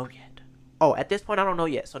 I don't know yet. Oh, at this point, I don't know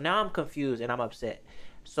yet. So now I'm confused and I'm upset.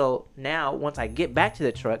 So now, once I get back to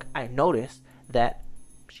the truck, I notice that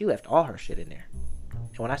she left all her shit in there.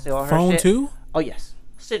 And when I say all her Phone shit, too? oh yes,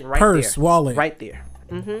 sitting right Purse, there, wallet. right there.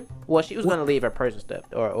 Well, she was gonna leave her purse and stuff,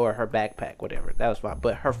 or her backpack, whatever. That was fine.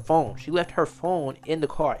 But her phone, she left her phone in the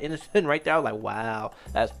car, and it's sitting right there. I was like, wow,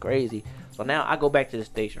 that's crazy. So now I go back to the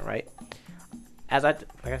station, right? Like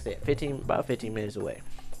I said, about 15 minutes away.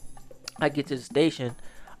 I get to the station.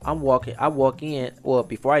 I walk in. Well,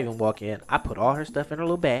 before I even walk in, I put all her stuff in her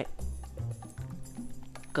little bag.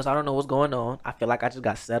 Because I don't know what's going on. I feel like I just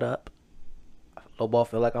got set up. Lowball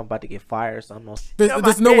feel like I'm about to get fired or something.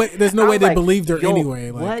 There's no way they like, believed her yo,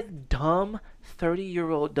 anyway. Like, what dumb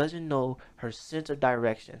 30-year-old doesn't know her sense of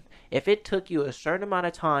direction? If it took you a certain amount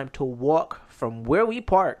of time to walk from where we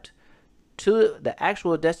parked to the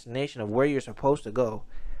actual destination of where you're supposed to go,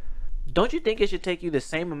 don't you think it should take you the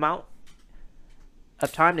same amount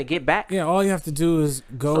of time to get back? yeah, all you have to do is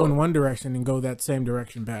go So- in one direction and go that same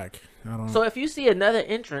direction back. I don't. So if you see another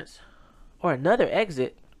entrance or another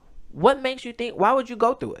exit, what makes you think? Why would you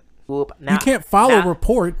go through it? Whoop, now, you can't follow now,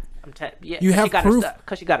 report. Yeah, You 'cause have she got proof.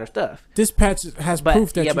 Because she got her stuff. Dispatch has But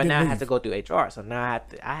proof that yeah, you but didn't now I leave. have to go through HR. So now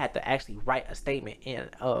I had to actually write a statement in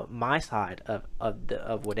my side of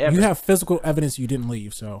whatever. You have physical evidence you didn't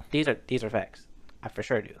leave. So These are facts. I for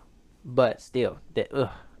sure do. But still,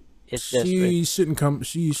 it's just she shouldn't come.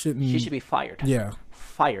 She shouldn't. she should be fired. Yeah,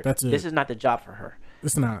 Fired. That's it. This is not the job for her.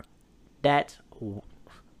 it's not. That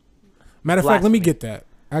Matter of fact, let me Blasphemy. get that.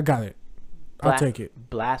 I got it. I'll take it.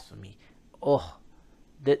 Blasphemy. Oh,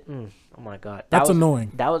 oh my God. That That's was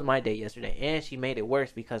annoying. That was my day yesterday, and she made it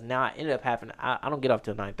worse because now I ended up having. I don't get off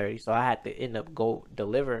till 9:30, so I had to end up go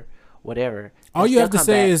deliver whatever. All and you still have to come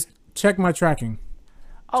say back. is check my tracking.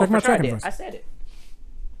 Oh, check for my sure I tracking did. device. I said it.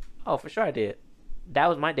 Oh, for sure I did. That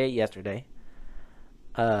was my day yesterday.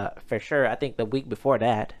 For sure. I think the week before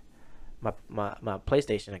that, my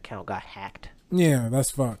PlayStation account got hacked. Yeah,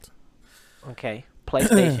 that's fucked. Okay,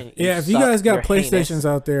 PlayStation. Yeah, if you suck, guys got you're PlayStations heinous.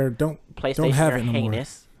 out there, don't PlayStation, have you're it no more.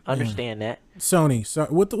 heinous. Understand that. Sony. So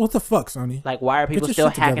what the fuck, Sony? Like, why are people your still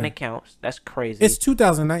shit hacking together. accounts? That's crazy. It's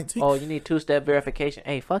 2019. Oh, you need two-step verification.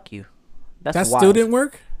 Hey, fuck you. That's that wild. still didn't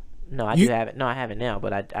work. No, I You- do have it. No, I have it now,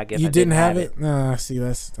 but I guess You I didn't have it. Nah, see,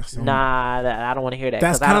 that's Nah, I don't want to hear that.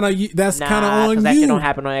 That's 'cause I don't- kind of that's kind of on that you. shit don't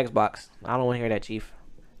happen on Xbox. I don't want to hear that, Chief.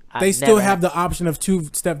 They still have the option of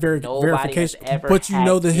two-step Nobody verification, has ever but you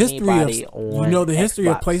know the hacked history of anybody on of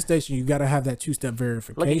Xbox. PlayStation. You got to have that two-step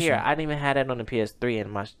verification. Look at here. I didn't even have that on the PS3,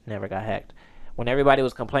 and my never got hacked. When everybody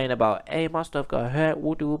was complaining about, hey, my stuff got hacked,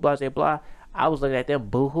 woo doo blah blah blah, I was looking at them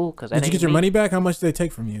boo hoo because Did you get your money back? How much did they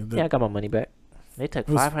take from you? Yeah, I got my money back. They took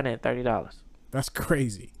was- $530. That's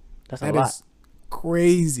crazy. That's a That lot. is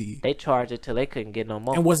crazy. They charged it till they couldn't get no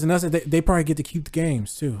more. And what's another? They probably get to keep the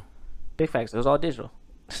games too. Big facts. It was all digital.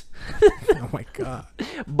 Oh my god.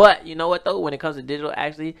 But you know what though? When it comes to digital,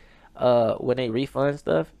 actually, when they refund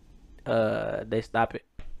stuff, they stop it.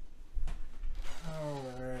 All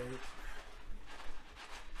right.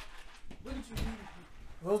 What did you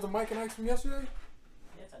eat? Those the Mike and Ike's from yesterday?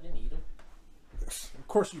 Yes, I didn't eat them. Of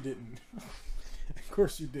course you didn't. Of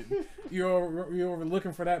course you didn't. You're over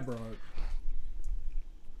looking for that broad.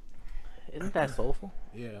 Isn't that soulful?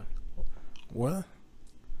 Yeah. What?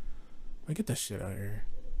 Man, get that shit out of here.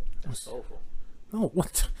 That's soulful. No,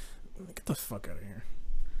 what? Get the fuck out of here.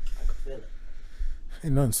 I can feel it.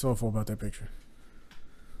 Ain't nothing soulful about that picture.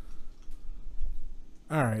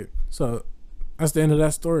 All right, so that's the end of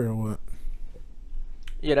that story, or what?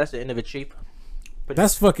 Yeah, that's the end of it, Chief.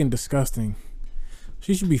 That's fucking disgusting.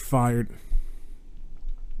 She should be fired.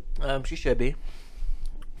 She should be.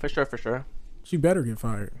 For sure, for sure. She better get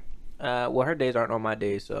fired. Well, her days aren't on my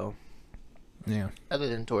days, so Yeah. other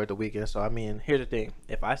than toward the weekend. So I mean, here's the thing: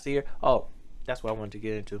 if I see her, oh, that's what I wanted to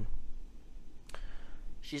get into.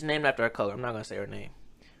 She's named after a color. I'm not gonna say her name,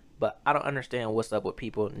 but I don't understand what's up with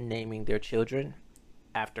people naming their children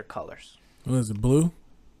after colors. What is it, blue?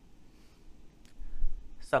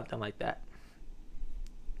 Something like that.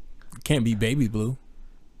 Can't be baby blue.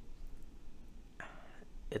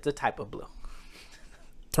 It's a type of blue.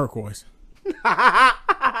 Turquoise. Yep.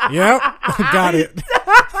 Got it.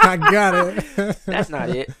 I got it. That's not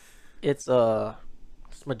it. It's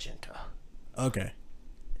magenta. Okay.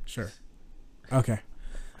 Sure. Okay.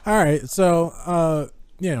 All right. So,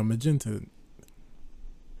 yeah, magenta.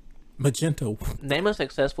 Magenta. Name a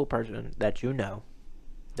successful person that you know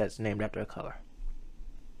that's named after a color.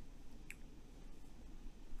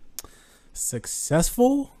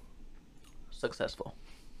 Successful? Successful.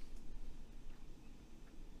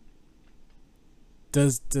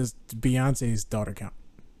 Does Beyonce's daughter count?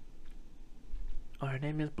 Oh, her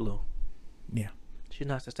name is Blue. Yeah. She's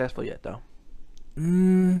not successful yet, though.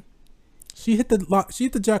 She hit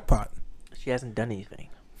the jackpot. She hasn't done anything.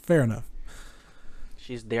 Fair enough.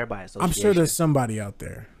 She's there by association. I'm sure there's somebody out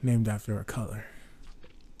there named after a color.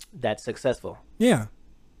 that's successful. Yeah.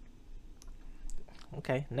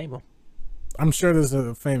 Okay, name them. I'm sure there's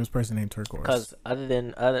a famous person named Turquoise. Because other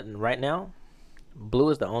than right now, blue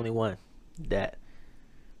is the only one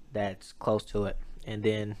that's close to it. And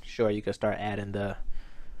then sure, you can start adding the,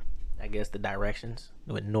 I guess, the directions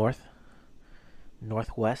with north,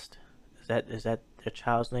 northwest. Is that their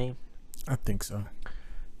child's name? I think so.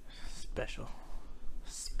 Special.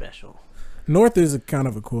 North is a kind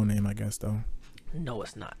of a cool name, I guess, though. No,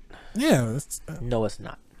 it's not. Yeah, No, it's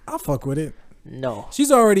not. I'll fuck with it. No.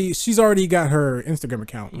 She's already got her Instagram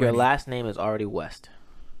account. Your ready. last name is already West.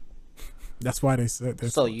 That's why they said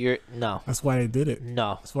this. So you're no. That's why they did it.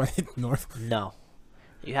 No. That's why North. No.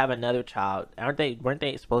 You have another child. Weren't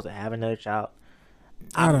they supposed to have another child?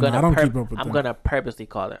 I don't know. I don't keep up with I'm them. gonna purposely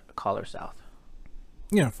call her South.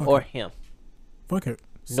 Yeah, fuck Or it. him. Fuck it.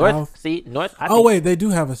 North. South. See, North. Oh wait, they do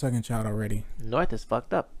have a second child already. North is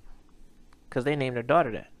fucked up. Cause they named their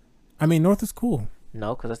daughter that. I mean, North is cool.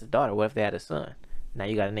 No, cause that's the daughter. What if they had a son? Now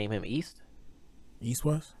you gotta name him East. East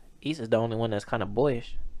West. East is the only one that's kind of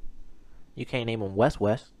boyish. You can't name him West.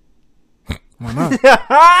 Why not?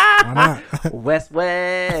 Why not? West.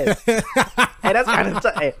 Hey, that's kind of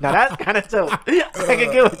tough. Hey, now that's kind of tough. I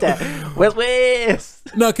can get with that.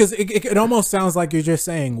 West. No, because it almost sounds like you're just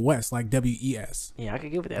saying West, like WES. Yeah, I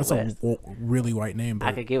could get with that. That's West. a really white name. But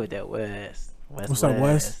I could get with that. West. what's up,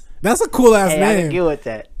 West? That's a cool ass Hey, I name. can get with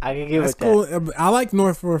that. I can get That's with that. cool. I like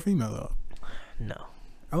North for a female though. No,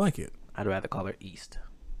 I like it. I'd rather call her East.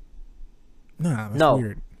 Nah, that's No,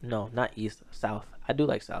 weird. no, not East. South. I do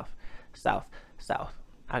like South. South.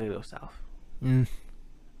 I could go South. Mm.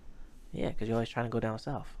 Yeah, because you're always trying to go down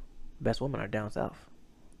South. Best women are down South.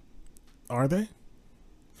 Are they?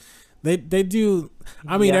 They do.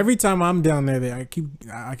 I mean, Yeah. every time I'm down there,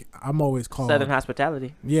 I'm always called. Southern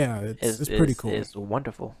hospitality. Yeah, it's pretty cool. It's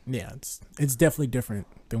wonderful. Yeah, it's definitely different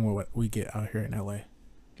than what we get out here in LA.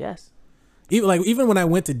 Yes. Even when I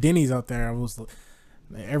went to Denny's out there, I was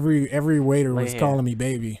every waiter was here. calling me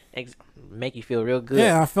baby. Make you feel real good.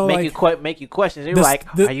 Yeah, I felt make like you make you question. You're the-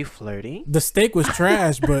 like, the- are you flirting? The steak was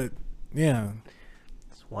trash, but yeah,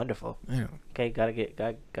 It's wonderful. yeah. Okay, gotta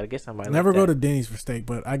get somebody. Never like go that. to Denny's for steak,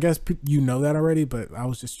 but I guess you know that already. But I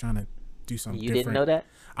was just trying to do something. You different. didn't know that?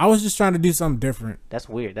 I was just trying to do something different. That's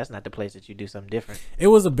weird. That's not the place that you do something different. It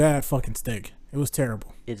was a bad fucking steak. It was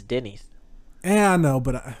terrible. It's Denny's. Yeah, I know,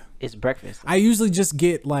 but It's breakfast. I usually just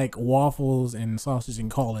get like waffles and sausage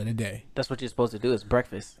and call it a day. That's what you're supposed to do. Is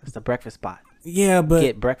breakfast. It's the breakfast spot. Yeah, but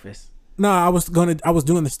Get breakfast. no, I was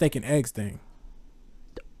doing the steak and eggs thing.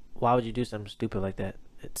 Why would you do something stupid like that?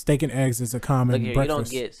 Steak and eggs is a common Look here, you don't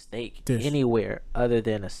breakfast. get steak dish. anywhere other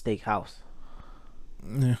than a steak house.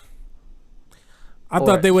 Yeah. I Or-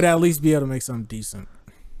 thought they would at least be able to make something decent.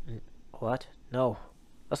 What? No.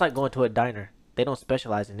 That's like going to a diner. They don't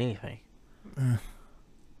specialize in anything.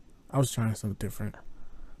 I was trying something different.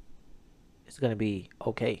 It's gonna be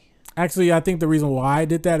okay. Actually, I think the reason why I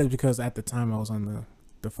did that is because at the time I was on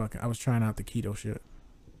the fucking I was trying out the keto shit.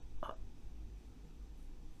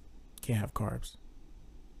 Can't have carbs.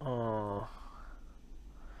 Oh.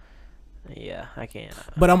 Yeah, I can't.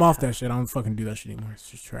 But I'm off that shit. I don't fucking do that shit anymore. It's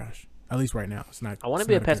just trash. At least right now. It's not. I want to it's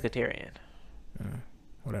be a not good- pescatarian.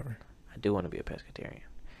 Whatever. I do want to be a pescatarian.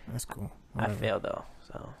 That's cool. I Whatever. failed though,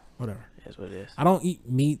 so Whatever. it is what it is. I don't eat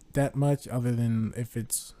meat that much, other than if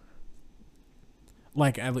it's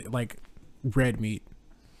like red meat,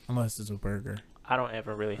 unless it's a burger. I don't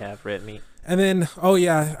ever really have red meat. And then, oh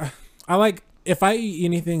yeah, I like if I eat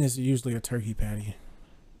anything, it's usually a turkey patty.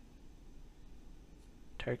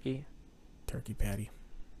 Turkey. Turkey patty.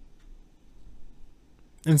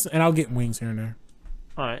 And I'll get wings here and there.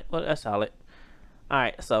 All right, well that's solid. All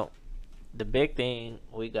right, so the big thing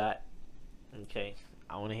we got. Okay,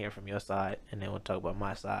 I want to hear from your side, and then we'll talk about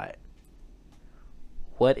my side.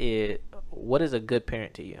 What is a good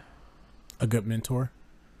parent to you? A good mentor,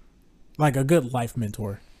 like a good life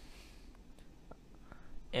mentor.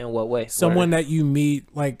 In what way? Someone that you meet,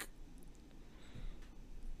 like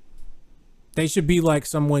they should be like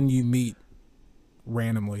someone you meet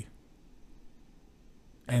randomly,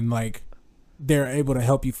 and like they're able to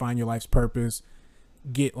help you find your life's purpose,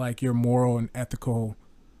 get like your moral and ethical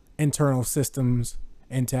internal systems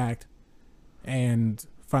intact, and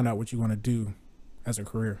find out what you want to do as a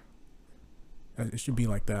career. It should be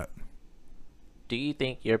like that. Do you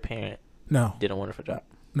think your parent No, did a wonderful job?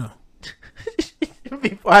 no.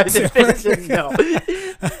 Before I just finish it, no.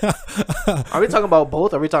 Are we talking about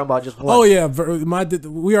both? Or are we talking about just one? Oh yeah,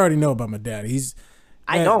 we already know about my dad.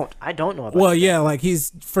 I don't know about. Well, that. yeah, like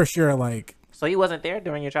he's for sure like. So he wasn't there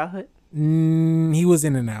during your childhood. He was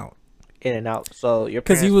in and out. In and out. So your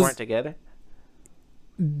 'Cause parents he was- weren't together.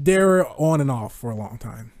 They were on and off for a long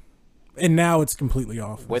time, and now it's completely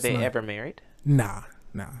off. Were It's they not- ever married? Nah.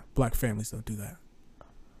 Black families don't do that.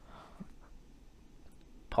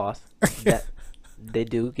 Pause. That they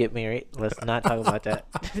do get married. Let's not talk about that.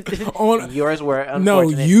 On- Yours were No,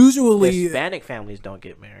 unfortunate. usually Hispanic families don't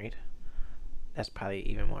get married. That's probably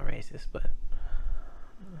even more racist, but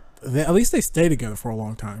at least they stay together for a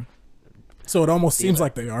long time. So it almost See, seems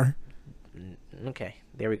like- like they are. okay,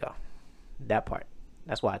 there we go. That part.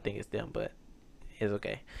 That's why I think it's them, but it's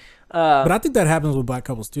okay. But I think that happens with black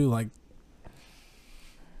couples too. Like,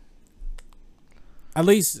 at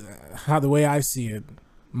least how the way I see it,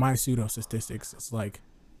 my pseudo statistics, it's like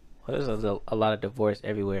There's a lot of divorce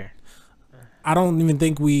everywhere. I don't even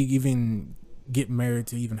think we even get married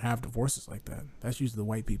to even have divorces like that. That's usually the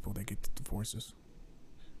white people that get the divorces.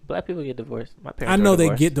 Black people get divorced. My parents. I were know they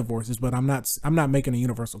divorced. get divorces, but I'm not making a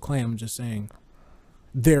universal claim. I'm just saying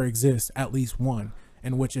there exists at least one,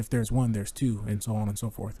 in which if there's one, there's two, and so on and so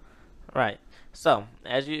forth. Right. So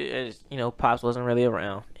as you know, Pops wasn't really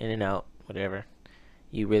around, in and out, whatever.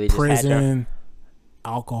 You really just had your, Prison,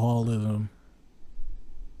 alcoholism.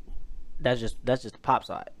 that's just the Pop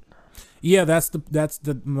side. Yeah, that's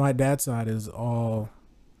the my dad's side is all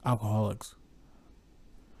alcoholics.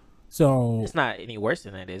 So It's not any worse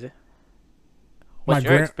than that, is it? My What's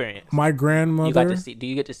your gran- experience? my grandmother You got to see. Do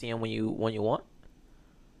you get to see him when you want?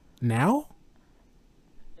 now.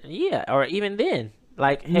 Yeah, or even then,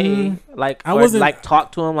 like, hey, like, I or, wasn't- like,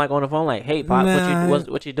 talk to him like on the phone, like, hey, Pop, Nah.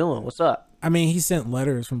 what you doing? What's up? I mean, he sent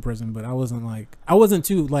letters from prison, but I wasn't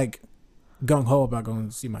too like gung ho about going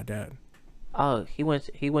to see my dad. Oh, he went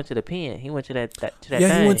to the pen. He went to that Yeah,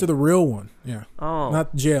 thing. he went to the real one. Yeah, Oh,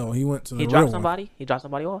 not jail. He went to the he real dropped one. somebody. He dropped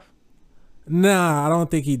somebody off. Nah, I don't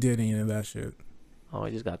think he did any of that shit. Oh,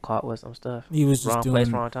 he just got caught with some stuff. He was just Wrong doing place,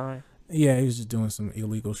 wrong time. Yeah, he was just doing some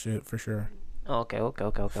illegal shit for sure. Oh, okay.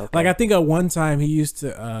 Like I think at one time he used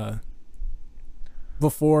to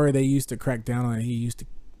before they used to crack down on it, he used to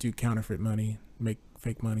do counterfeit money, make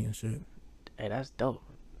fake money and shit. Hey, that's dope.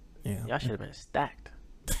 Yeah. Y'all should have been stacked.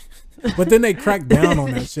 But then they cracked down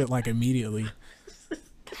on that shit like immediately.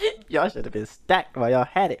 Y'all should have been stacked while y'all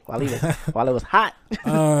had it, while it was hot.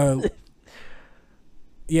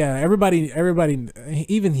 Yeah, everybody,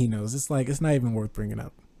 even he knows. It's like it's not even worth bringing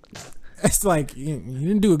up. It's like you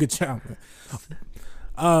didn't do a good job.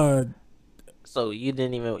 So you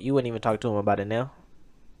wouldn't even talk to him about it now.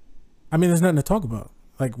 I mean, there's nothing to talk about.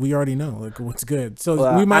 Like we already know, like what's good. So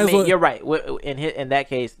Well, we might I as mean, well. you're right. In that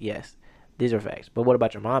case, yes, these are facts. But what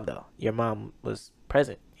about your mom though? Your mom was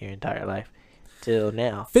present your entire life till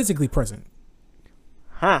now. Physically present.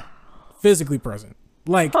 Huh? Physically present.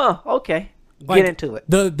 Like Huh? Okay. Like, Get into it.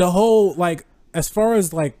 the whole like as far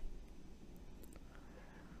as like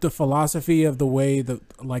the philosophy of the way the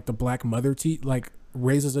black mother like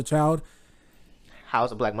raises a child.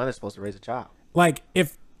 How's a black mother supposed to raise a child? Like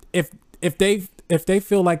if they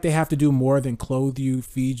feel like they have to do more than clothe you,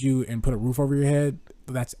 feed you, and put a roof over your head,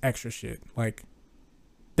 that's extra shit. Like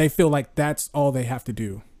they feel like that's all they have to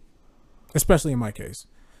do, especially in my case.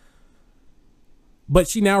 But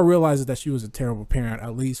she now realizes that she was a terrible parent,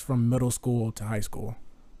 at least from middle school to high school.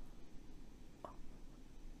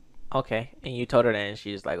 Okay, and you told her that, and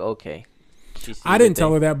she's like, okay. I didn't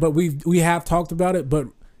tell her that, but we have talked about it. But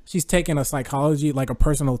she's taken a psychology, like a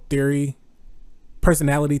personality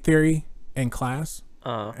theory in class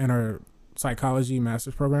in her psychology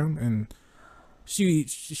master's program, and she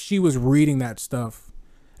was reading that stuff,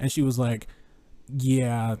 and she was like,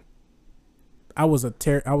 yeah. I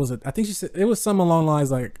think she said it was something along the lines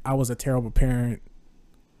like I was a terrible parent,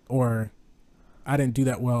 or I didn't do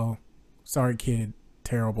that well. Sorry, kid.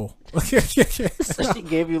 Terrible. So she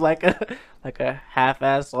gave you like a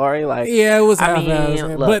half-ass sorry, like Yeah, it was I half-ass.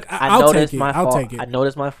 mean, But look, I'll take it. I'll take I it.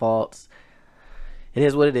 noticed my faults. It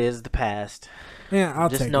is what it is. The past. Yeah, I'll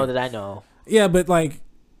Just take know it. that I know. Yeah, but like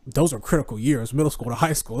those are critical years, middle school to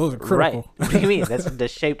high school. Those are critical. Right. What do you mean?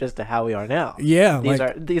 That's shaped us to how we are now. Yeah,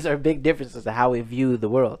 These are big differences to how we view the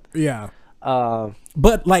world. yeah.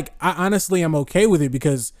 But like I honestly am okay with it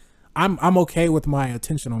because I'm okay with my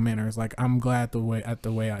attentional manners. Like I'm glad the way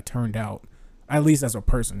I turned out, at least as a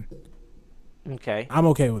person. Okay. I'm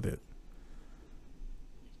okay with it.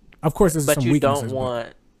 Of course, there's But some you weaknesses. don't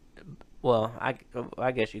want. Well,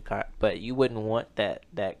 I guess you can't. But you wouldn't want that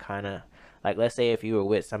kind of, like, let's say if you were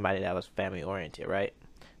with somebody that was family oriented, right?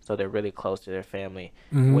 so they're really close to their family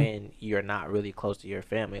Mm-hmm. when you're not really close to your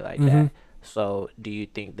family like that. So do you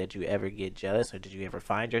think that you ever get jealous, or did you ever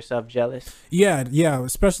find yourself jealous? Yeah, yeah.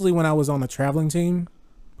 Especially when I was on the traveling team,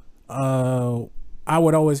 I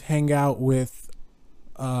would always hang out with,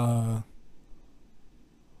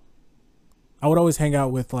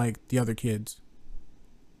 like the other kids,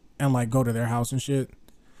 and like go to their house and shit.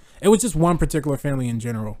 It was just one particular family in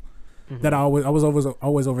general that I was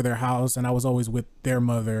always over their house, and I was always with their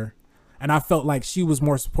mother, and I felt like she was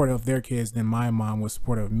more supportive of their kids than my mom was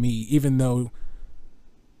supportive of me, even though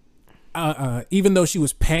she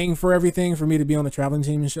was paying for everything for me to be on the traveling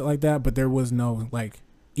team and shit like that, but there was no like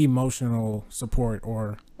emotional support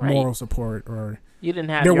or moral support, or You didn't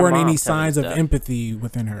have there your weren't mom any telling you signs of stuff. empathy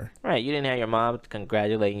within her. Right, you didn't have your mom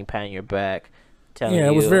congratulating you, patting your back, telling you. Yeah,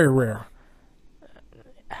 it was very rare.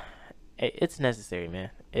 It's necessary,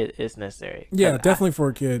 man. It's necessary. Yeah, 'Cause definitely for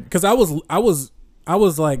a kid. Because I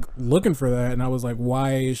was like looking for that, and I was like,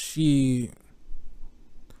 why is she?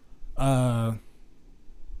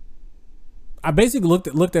 I basically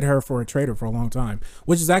looked at her for a traitor for a long time,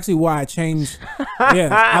 which is actually why I changed.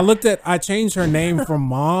 I changed her name from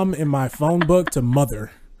mom in my phone book to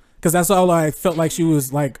mother, because that's all I felt like she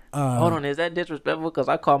was like. Hold on, is that disrespectful? Because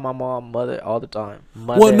I call my mom mother all the time.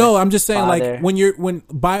 Mother, Well, no, I'm just saying father. like when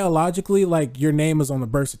biologically like your name is on the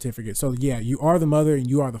birth certificate, so yeah, you are the mother and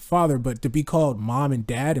you are the father, but to be called mom and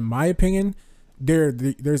dad, in my opinion,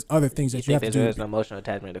 there's other things that you have to do. There's an emotional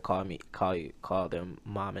attachment to call them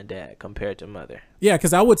mom and dad compared to mother. Yeah,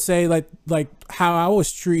 because I would say like how I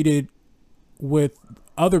was treated with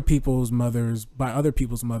other people's mothers by other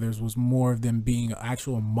people's mothers was more of them being an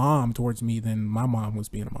actual mom towards me than my mom was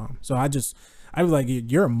being a mom. So I was like,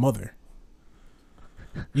 you're a mother.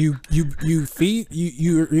 You feed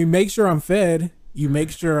you make sure I'm fed. You make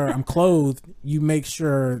sure I'm clothed. You make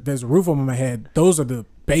sure there's a roof over my head. Those are the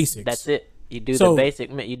basics. That's it. You do So- the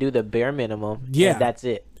basic. You do the bare minimum. Yeah. And that's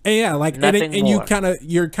it. And yeah, like Nothing and more.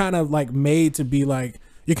 you're kind of like made to be like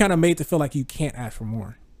you're kind of made to feel like you can't ask for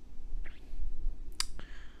more.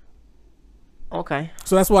 Okay.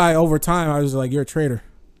 So that's why over time I was like, you're a traitor.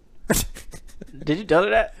 Did you tell her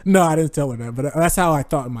that? No, I didn't tell her that, but that's how I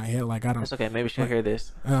thought in my head. Like I don't. It's okay. Maybe she'll hear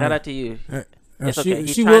this. Shout out to you. It's she okay.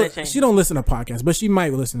 He's she trying will. to change. She don't listen to podcasts, but she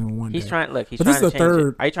might listen to one He's day. trying. Look, he's But trying this to is the change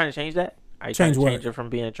third- it. Are you trying to change that? Are you Change trying to what? change it from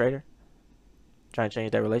being a traitor? Trying to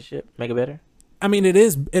change that relationship, make it better. I mean, it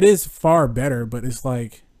is far better, but it's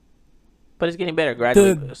like But it's getting better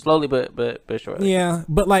gradually, slowly, but surely. yeah.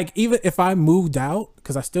 But like even if I moved out,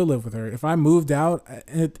 because I still live with her, if I moved out,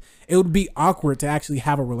 it would be awkward to actually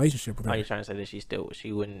have a relationship with her. Are you trying to say that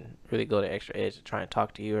she wouldn't really go the extra edge to try and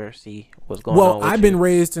talk to you or see what's going on? Well, with I've you? been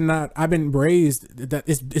raised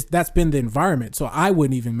that that's been the environment, so I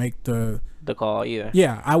wouldn't even make the call either.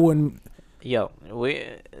 yeah. I wouldn't. Yo,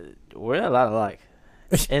 we're a lot alike.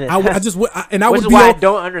 And I just would, and I which would is be. why I o-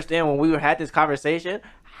 don't understand when we had this conversation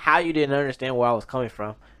how you didn't understand where I was coming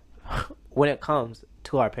from when it comes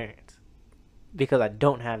to our parents, because I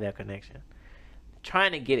don't have that connection.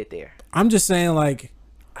 Trying to get it there. I'm just saying, like,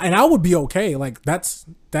 and I would be okay. Like that's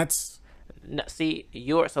No, see,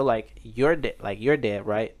 your dad,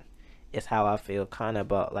 right? Is how I feel kind of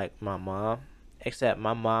about like my mom, except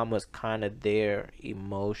my mom was kind of there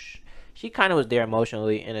She kind of was there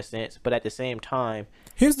emotionally in a sense, but at the same time,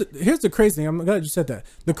 here's the crazy thing. I'm glad you said that.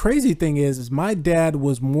 The crazy thing is my dad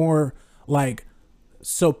was more like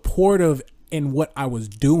supportive in what I was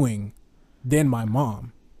doing than my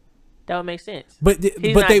mom. that would make sense. But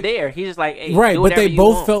He's but not they there. He's just like, hey, right, do but they whatever you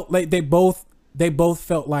both want. felt like they both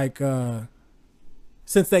felt like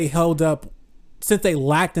since they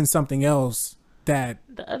lacked in something else that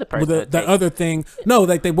the other person. the would take- other thing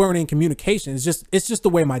like they weren't in communication. It's just the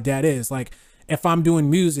way my dad is. Like if I'm doing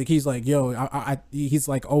music, he's like, yo, he's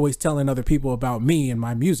like always telling other people about me and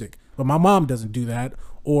my music, but my mom doesn't do that.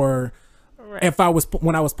 Or Right. if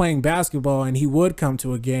when I was playing basketball and he would come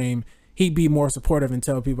to a game, he'd be more supportive and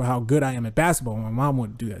tell people how good I am at basketball. My mom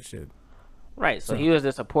wouldn't do that shit. Right. So he was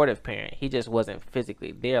a supportive parent. He just wasn't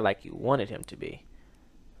physically there like you wanted him to be.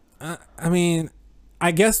 I mean,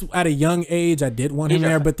 I guess at a young age I did want He's him your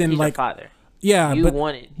there, fa- but then he's your like father. yeah, You but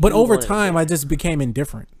wanted- but you over wanted him time there. I just became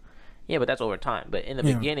indifferent. Yeah, but that's over time. But in the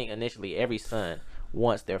Yeah. beginning, initially, every son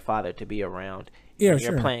wants their father to be around. Yeah, When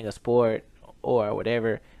sure. you're playing a sport or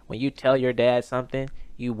whatever, when you tell your dad something,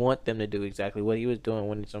 you want them to do exactly what he was doing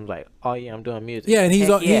when someone's like, "Oh yeah, I'm doing music." Yeah, and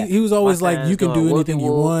Heck yeah. he was My always like, son's you can doing do anything you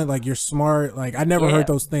whoop-de-whoop. want. Like you're smart. Like I never Yeah, heard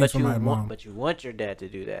those things but from you my want- mom. But you want your dad to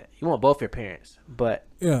do that. You want both your parents, but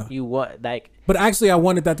Yeah. you want like But actually, I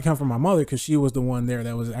wanted that to come from my mother because she was the one there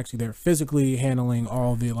that was actually there physically handling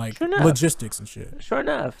all the like Sure enough. logistics and shit. sure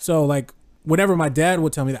enough. So like whenever my dad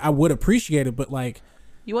would tell me that, I would appreciate it, but like,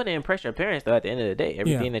 You want to impress your parents, though. At the end of the day,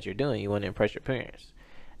 everything that you're doing, you want to impress your parents.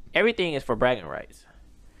 Everything is for bragging rights.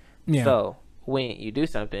 yeah. So when you do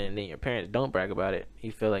something and then your parents don't brag about it,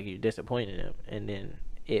 you feel like you're disappointing them, and then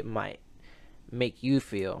it might make you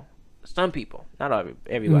feel. Some people, not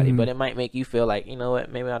everybody, but it might make you feel like, you know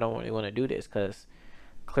what, maybe I don't really want to do this because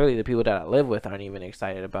clearly the people that I live with aren't even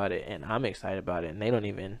excited about it, and I'm excited about it, and they don't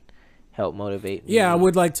even help motivate me. Yeah, I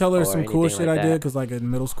would like tell her or some cool anything shit like I did that. because like in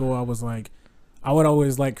middle school I was like, I would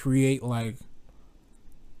always like create like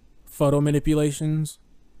photo manipulations,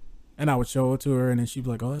 and I would show it to her, and then she'd be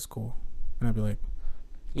like, "Oh, that's cool," and I'd be like,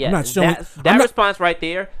 Yeah, I'm not showing- that I'm not- response right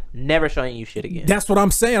there, never showing you shit again. "That's what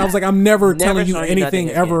I'm saying." I was like, "I'm never Never telling you showing you anything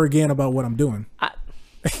nothing ever again about what I'm doing."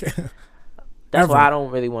 That's Ever. why I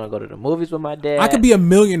don't really want to go to the movies with my dad. I could be a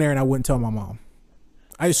millionaire and I wouldn't tell my mom.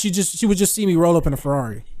 She would just see me roll up in a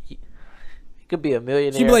Ferrari. Could be a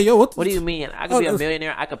millionaire. She'd be like, "Yo, what do you mean? I could be a Oh,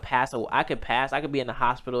 millionaire. I could pass. I could be in the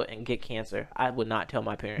hospital and get cancer. I would not tell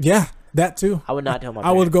my parents. Yeah, that too. I would not tell my I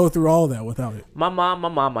parents. would go through all that without it. My mom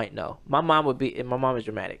might know. My mom is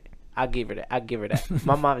dramatic. I give her that.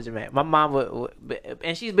 My mom is dramatic. My mom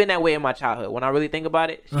and she's been that way in my childhood. When I really think about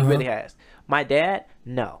it, she really has. My dad,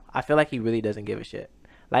 no. I feel like he really doesn't give a shit.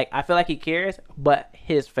 Like, I feel like he cares, but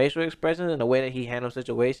his facial expressions and the way that he handles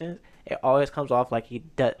situations, it always comes off like he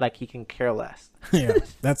does, like he can care less. Yeah,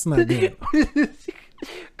 that's not good.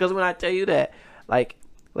 Because when I tell you that, like,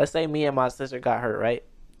 let's say me and my sister got hurt, right?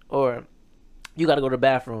 Or you got to go to the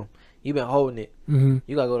bathroom. You've been holding it. Mm-hmm.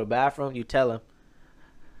 You got to go to the bathroom. You tell him.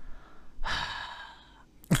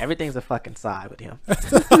 Everything's a fucking sigh with him.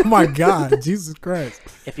 Oh my God, Jesus Christ!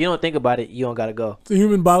 If you don't think about it, you don't got to go. It's a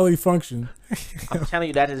human bodily function. I'm telling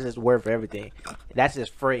you, that is his word for everything. That's his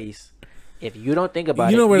phrase. If you don't think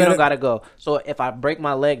about You know it, where you that- don't got to go. So if I break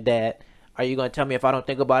my leg, Dad, are you going to tell me if I don't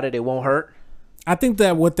think about it, it won't hurt? I think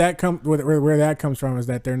that where that comes from is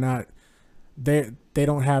that they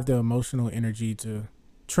don't have the emotional energy to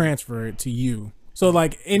transfer it to you. So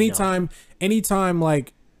like anytime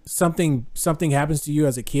like something happens to you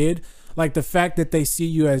as a kid, like the fact that they see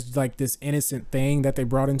you as like this innocent thing that they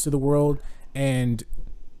brought into the world, and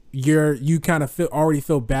you kind of already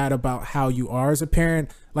feel bad about how you are as a parent.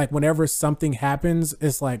 Like whenever something happens,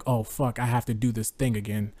 it's like, oh fuck, I have to do this thing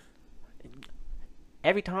again.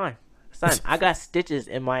 Every time. Son, I got stitches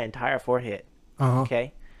in my entire forehead. Uh-huh.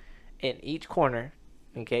 Okay? In each corner.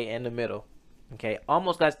 Okay? In the middle. Okay?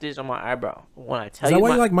 Almost got stitches on my eyebrow. When I tell Is that you why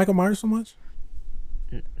my... you like Michael Myers so much?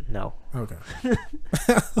 No. Okay.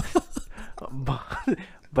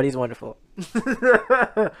 But he's wonderful.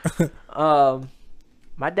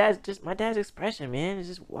 My dad's expression, man, is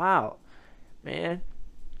just wild. Man,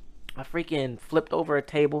 I freaking flipped over a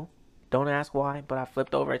table. Don't ask why, but I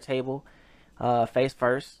flipped over a table, face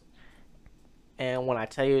first. And when I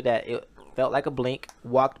tell you that it felt like a blink,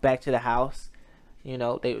 walked back to the house. You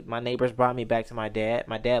know, my neighbors brought me back to my dad.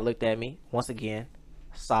 My dad looked at me once again,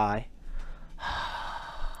 sigh.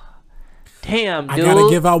 Damn, dude. I gotta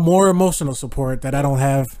give out more emotional support that I don't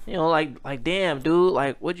have. You know, like, damn, dude,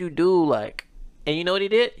 like, what'd you do? Like, and you know what he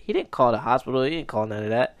did? He didn't call the hospital. He didn't call none of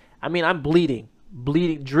that. I mean, I'm bleeding,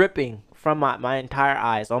 dripping from my entire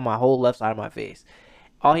eyes on my whole left side of my face.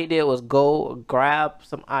 All he did was go grab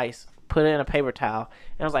some ice, put it in a paper towel,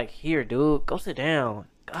 and I was like, here, dude, go sit down.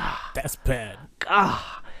 Ah, That's bad.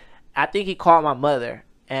 ah. I think he called my mother,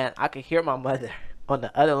 and I could hear my mother on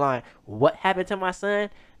the other line. What happened to my son?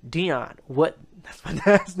 Dion. What? That's my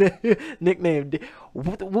dad's nickname.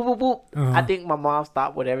 Whoop, whoop, whoop, whoop. I think my mom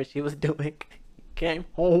stopped whatever she was doing, came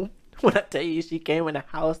home. When I tell you, she came in the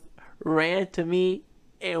house, ran to me,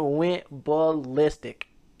 and went ballistic.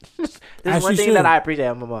 This As is one she thing should. that I appreciate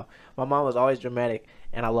of my mom. My mom was always dramatic,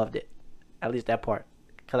 and I loved it. At least that part.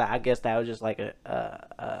 Because I guess that was just like a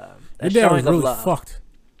Your dad was showing of really love. fucked.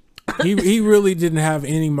 He really didn't have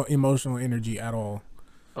any emotional energy at all.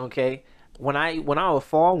 Okay, when I would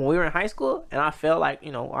fall when we were in high school, and I fell, like,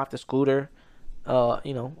 you know, off the scooter,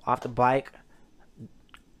 you know, off the bike,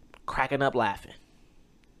 cracking up laughing.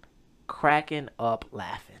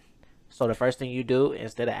 So the first thing you do,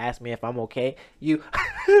 instead of asking me if I'm okay, you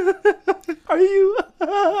are you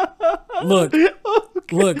Look, okay.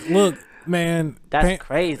 look, man. That's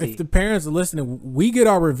crazy. If the parents are listening, we get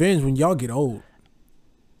our revenge when y'all get old.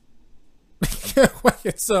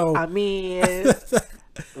 So I mean,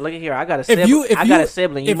 look at here. I got a sibling. I got a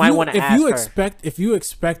sibling. You might want to ask her. If you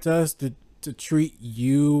expect us to treat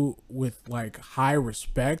you with like high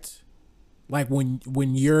respect, like when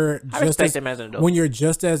you're I just respect him as an adult. when you're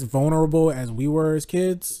just as vulnerable as we were as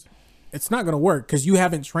kids, it's not gonna work because you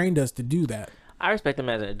haven't trained us to do that. I respect them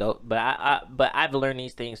as an adult, but but I've learned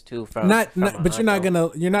these things too from Not, from not my but aunt,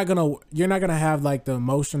 though. you're not gonna have like the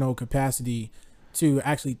emotional capacity to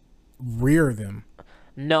actually rear them.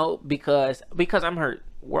 No, because I'm hurt.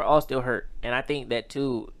 We're all still hurt, and I think that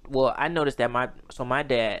too. Well, I noticed that my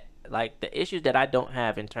dad, like the issues that I don't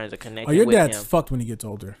have in terms of Oh, connecting your with dad's him. fucked when he gets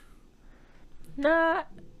older. Nah,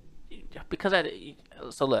 because I.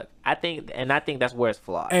 So look, I think that's where it's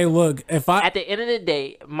flawed. Hey, look, if I At the end of the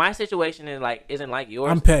day, my situation isn't like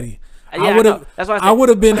yours. I'm petty. Yeah, I would know. have. That's why I would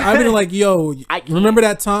have been. I've been like, yo, I can't. remember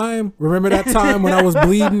that time? Remember that time when I was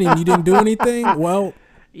bleeding and you didn't do anything? Well,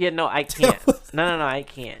 Yeah, no, I can't. No, I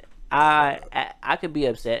can't. I could be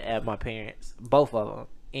upset at my parents, both of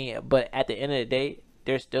them, but at the end of the day,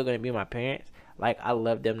 they're still gonna be my parents. Like I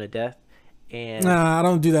love them to death, and nah, I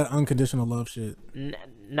don't do that unconditional love shit.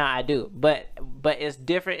 nah, I do. But it's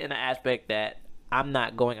different in the aspect that I'm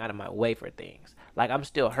not going out of my way for things. Like I'm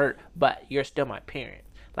still hurt, but you're still my parent.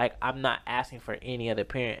 Like I'm not asking for any other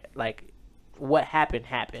parent. Like what happened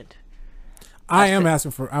happened. I am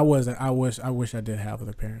asking for. I wasn't. I wish I did have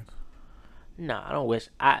other parents. No, I don't wish.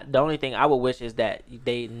 The only thing I would wish is that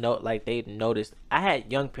they noticed. I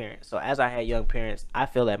had young parents, so as I had young parents, I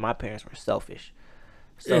feel that my parents were selfish.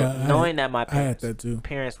 So Yeah, knowing that my I had parents, that too.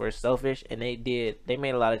 parents were selfish and they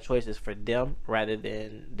made a lot of choices for them rather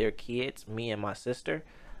than their kids, me and my sister,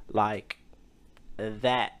 like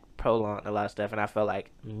that prolonged a lot of stuff, and I felt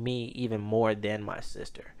like me even more than my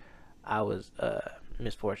sister. I was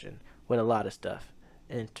misfortune with a lot of stuff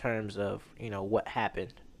in terms of what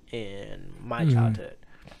happened in my childhood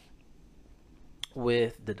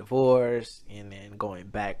with the divorce and then going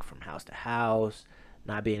back from house to house,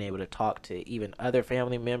 not being able to talk to even other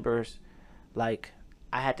family members. Like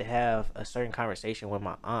I had to have a certain conversation with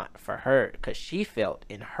my aunt for her because she felt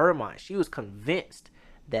in her mind, she was convinced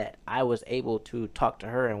that I was able to talk to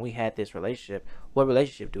her and we had this relationship. What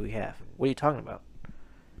relationship do we have? What are you talking about?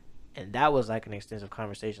 And that was like an extensive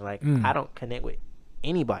conversation. Like I don't connect with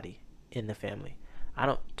anybody in the family. I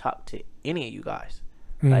don't talk to any of you guys.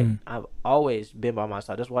 Like I've always been by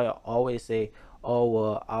myself. That's why I always say, oh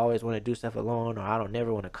well, I always want to do stuff alone, or I don't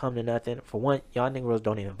never want to come to nothing. For one, y'all niggas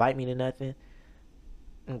don't even invite me to nothing.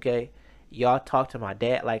 Okay, y'all talk to my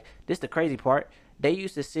dad. Like this the crazy part. They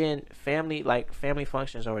used to send family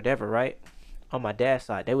functions or whatever, right? On my dad's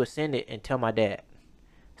side, they would send it and tell my dad.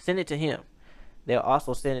 Send it to him. They'll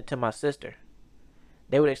also send it to my sister.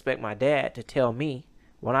 They would expect my dad to tell me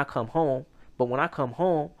when I come home. But when I come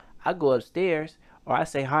home, I go upstairs or I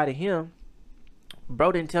say hi to him.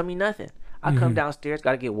 Bro didn't tell me nothing. I come downstairs,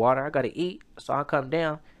 got to get water. I got to eat. So I come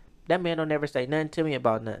down. That man don't never say nothing to me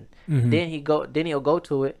about nothing. Then he'll go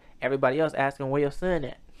to it. Everybody else asking where your son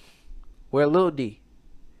at. Where Lil D?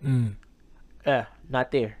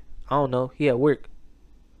 Not there. I don't know. He at work.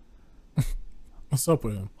 What's up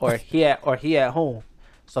with him? Or he at home.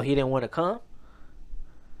 So he didn't want to come.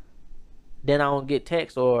 Then I don't get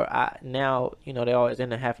texts, or they always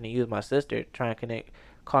end up having to use my sister to try and connect.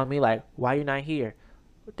 Call me like, why you not here?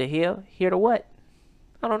 What the hell? Here to what?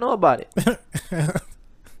 I don't know about it.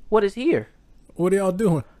 What is here? What are y'all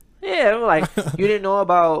doing? Yeah, I'm like, you didn't know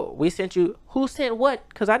about, we sent you, who sent what?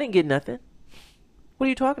 Because I didn't get nothing. What are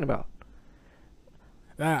you talking about?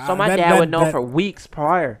 So my dad would know for weeks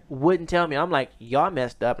prior, wouldn't tell me. I'm like, y'all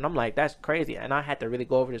messed up. And I'm like, that's crazy. And I had to really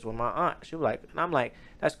go over this with my aunt. She was like, and I'm like,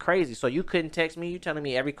 that's crazy. So you couldn't text me? You telling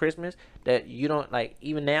me every Christmas that you don't, like,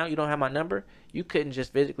 even now you don't have my number? You couldn't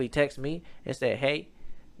just physically text me and say, hey,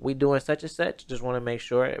 we doing such and such. Just want to make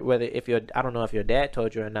sure I don't know if your dad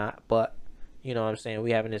told you or not, but you know what I'm saying?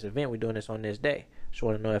 We having this event. We doing this on this day. Just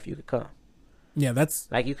want to know if you could come. Yeah, that's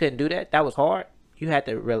like, you couldn't do that. That was hard. You had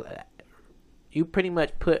to you pretty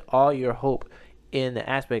much put all your hope in the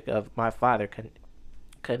aspect of my father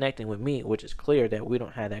connecting with me, which is clear that we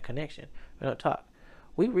don't have that connection. We don't talk.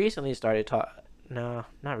 We recently started talking. No,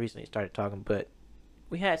 not recently started talking, but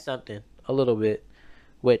we had something a little bit,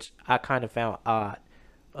 which I kind of found odd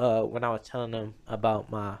when I was telling them about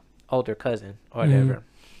my older cousin or whatever.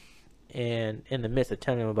 And in the midst of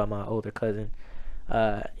telling him about my older cousin,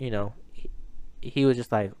 he was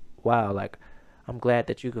just like, wow, like, I'm glad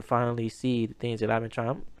that you could finally see the things that I've been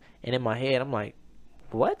trying. And in my head, I'm like,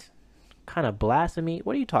 what? Kind of blasphemy?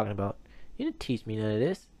 What are you talking about? You didn't teach me none of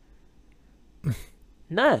this.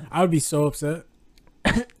 None. I would be so upset.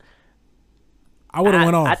 I would have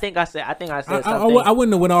went off. I think I said something. I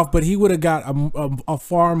wouldn't have went off, but he would have got a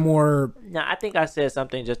far more. No, I think I said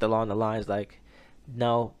something just along the lines like,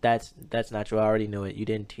 no, that's not true. I already knew it. You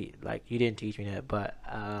didn't teach me that,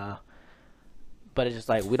 but it's just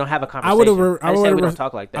like, we don't have a conversation. We don't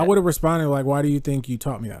talk like that. I would have responded like, why do you think you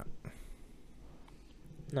taught me that?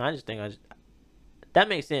 No, I just think That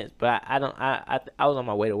makes sense, but I don't. I was on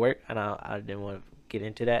my way to work, and I didn't want to get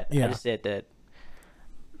into that. Yeah. I just said that,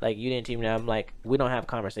 like, you didn't teach me that. I'm like, we don't have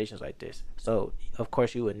conversations like this, so of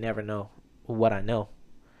course you would never know what I know,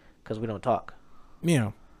 because we don't talk.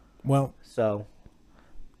 Yeah. Well, So,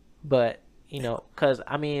 but because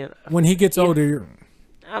I mean, when he gets Yeah. older, you're,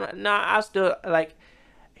 I still like.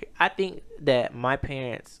 I think that my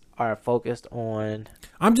parents are focused on.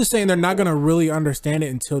 I'm just saying they're not gonna really understand it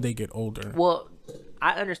until they get older. Well,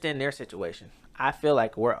 I understand their situation. I feel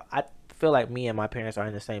like me and my parents are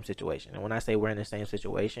in the same situation. And when I say we're in the same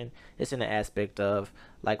situation, it's in the aspect of,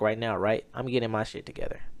 like, right now, right? I'm getting my shit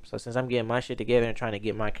together. So since I'm getting my shit together and trying to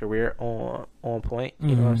get my career on point,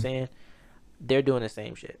 you know what I'm saying? They're doing the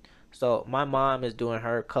same shit. So my mom is doing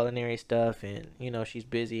her culinary stuff, and she's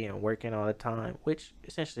busy and working all the time, which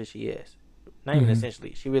essentially she is. Not even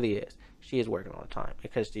essentially, she really is. She is working all the time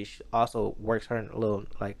because she also works her little,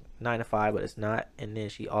 like, 9 to 5, but it's not. And then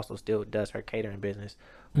she also still does her catering business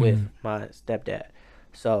with my stepdad.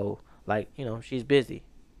 So, like, she's busy,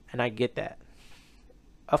 and I get that.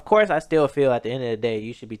 Of course, I still feel at the end of the day,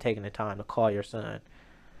 you should be taking the time to call your son,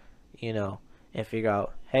 and figure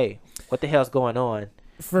out, hey, what the hell's going on?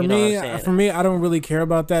 For You know me, what I'm saying? I don't really care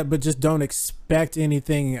about that, but just don't expect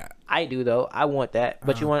anything. I do, though. I want that,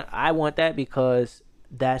 but I want that because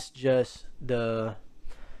that's just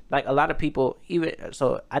like, a lot of people,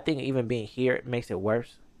 I think even being here, it makes it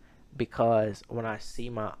worse, because when I see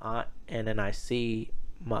my aunt and then I see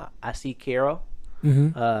Carol,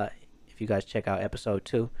 if you guys check out episode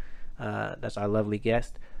 2, that's our lovely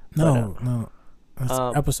guest. No, that's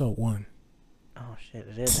episode 1. Oh shit,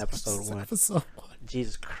 it is episode 1. Episode 1.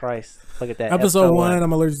 Jesus Christ, look at that. Episode 1.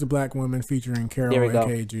 I'm allergic to black women, featuring There we Carol go.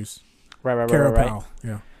 aka Juice. Right. Carol Powell.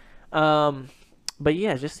 Yeah. But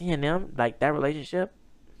yeah, just seeing them, like, that relationship,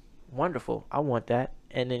 wonderful. I want that.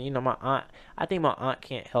 And then my aunt. I think my aunt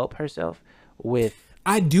can't help herself with.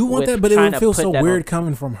 I do want with that, but it trying would to feel put so that weird on-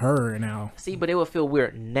 coming from her now. See, but it would feel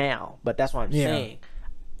weird now. But that's what I'm Yeah. saying.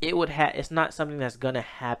 It would have. It's not something that's gonna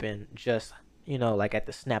happen just like at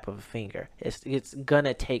the snap of a finger. It's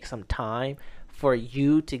gonna take some time for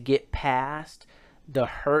you to get past the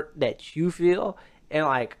hurt that you feel, and,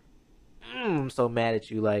 like, I'm so mad at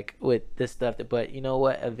you, like, with this stuff. But you know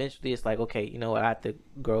what? Eventually, it's like, okay, you know what? I have to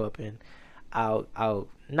grow up, and I'll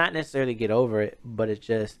not necessarily get over it, but it's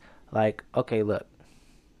just like, okay, look,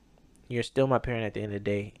 you're still my parent at the end of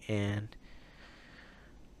the day, and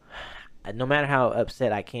no matter how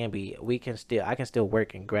upset I can be, I can still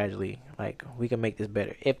work, and gradually, like, we can make this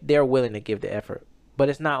better if they're willing to give the effort. But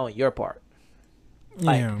it's not on your part.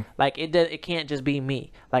 Yeah. Like it can't just be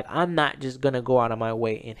me. Like, I'm not just gonna go out of my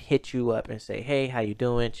way and hit you up and say, hey, how you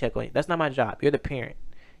doing? Check on you. That's not my job. You're the parent.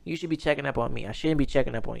 You should be checking up on me. I shouldn't be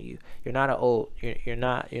checking up on you. You're not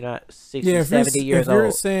you're not 60, Yeah, 70 years if you're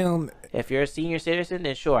old. saying If you're a senior citizen,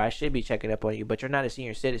 then sure, I should be checking up on you, but you're not a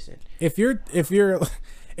senior citizen. if you're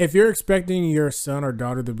expecting your son or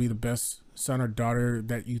daughter to be the best son or daughter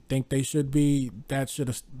that you think they should be, that's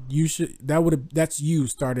you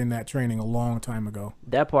starting that training a long time ago.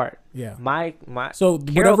 That part. Yeah. My So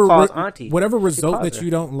Carol calls auntie. whatever She result calls that her. you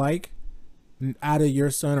don't like out of your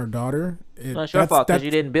son or daughter, No, it's your fault because you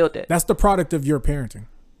didn't build that. That's the product of your parenting.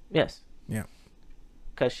 Yes. Yeah.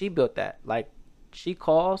 Because she built that. Like, she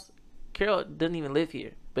calls. Carol doesn't even live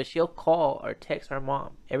here, but she'll call or text her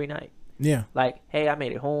mom every night. Yeah. Like, hey, I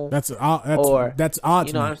made it home. That's odd You to know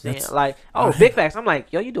me. what I'm saying? That's- Like, oh, big facts. I'm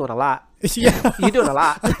like, yo, you doing a lot. yeah. You doing a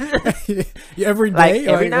lot. Yeah, every Like, day,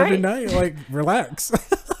 every every night? night, like, relax.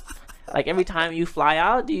 Like, every time you fly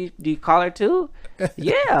out, do you call her too?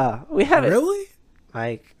 Yeah, we have it. Really?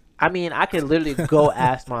 Like, I mean, I could literally go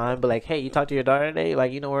ask mom, but like, hey, you talked to your daughter today?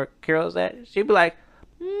 Like, you know where Carol's at? She'd be like,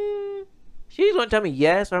 she's gonna tell me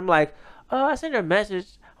yes, or I'm like, I sent her a message.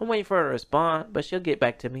 I'm waiting for her to respond, but she'll get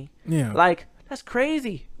back to me. Yeah. Like, that's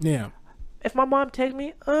crazy. Yeah. If my mom texts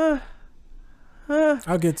me,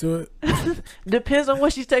 I'll get to it. depends on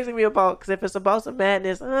what she's texting me about. Because if it's about some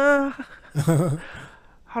madness, I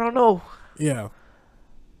don't know. Yeah.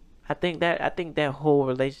 I think that whole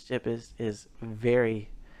relationship is very,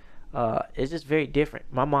 it's just very different.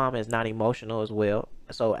 My mom is not emotional as well.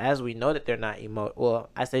 So as we know that they're not well,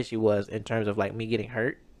 I say she was in terms of, like, me getting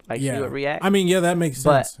hurt, like, Yeah. she would react. I mean, yeah, that makes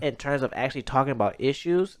But sense. in terms of actually talking about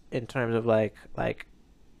issues, in terms of like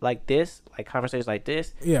this, like conversations like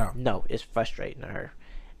this, Yeah. no, it's frustrating to her,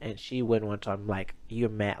 and she wouldn't want to talk. Like, you're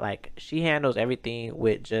mad. Like, she handles everything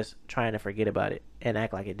with just trying to forget about it and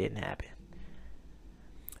act like it didn't happen.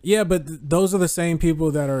 Yeah, but those are the same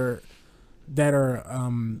people that are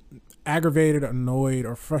aggravated, annoyed,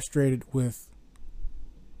 or frustrated with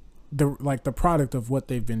the product of what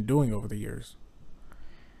they've been doing over the years.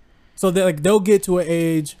 So they like they'll get to an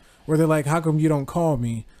age where they're like, "How come you don't call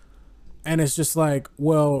me?" And it's just like,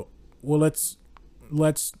 well, let's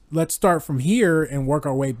start from here and work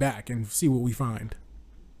our way back and see what we find.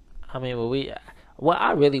 I mean, what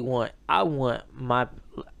I really want, I want,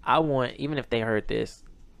 even if they heard this,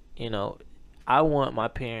 you know, I want my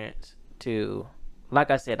parents to, like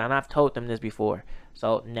I said, and I've told them this before,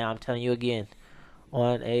 so now I'm telling you again,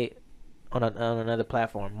 on another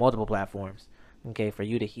platform, multiple platforms, okay, for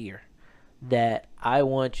you to hear, that I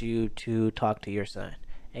want you to talk to your son.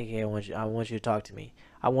 Okay, I want you to talk to me.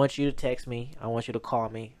 I want you to text me. I want you to call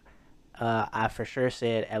me. I for sure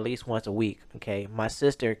said at least once a week. Okay, my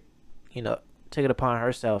sister, you know, took it upon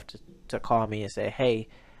herself to call me and say, "Hey,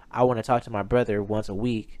 I want to talk to my brother once a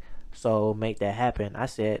week, so make that happen." I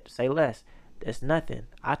said, "Say less. It's nothing.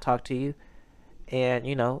 I talk to you," and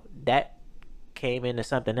you know that came into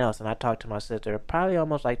something else. And I talked to my sister probably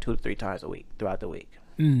almost like 2 to 3 times a week throughout the week.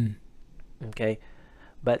 Okay.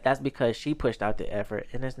 But that's because she pushed out the effort,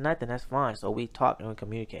 and it's nothing. That's fine. So we talk and we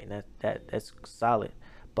communicate, and that's solid.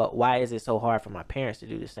 But why is it so hard for my parents to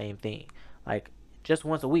do the same thing? Like just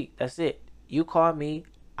once a week. That's it. You call me,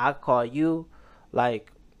 I call you.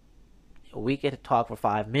 Like we get to talk for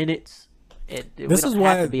 5 minutes. This is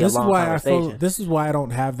why I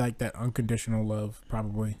don't have like that unconditional love.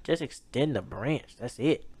 Probably just extend the branch. That's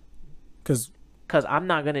it. Because I'm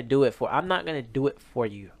not gonna do it for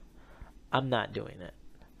you. I'm not doing that.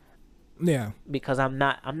 Yeah. Because I'm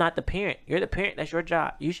not the parent. You're the parent. That's your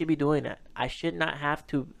job. You should be doing that. I should not have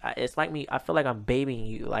to. It's like me. I feel like I'm babying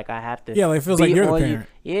you. Like I have to. Yeah, like it feels like you're the parent.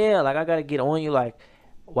 Yeah, like I gotta get on you. Like,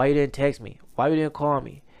 why you didn't text me? Why you didn't call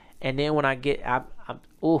me? And then when I get, I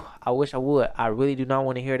wish I would. I really do not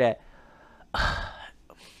want to hear that.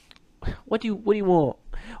 What do you want?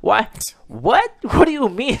 Why? What? What do you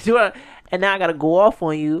mean? And now I gotta go off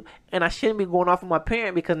on you, and I shouldn't be going off on my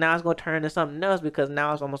parent because now it's gonna turn into something else. Because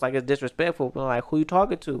now it's almost like it's disrespectful. Like, who you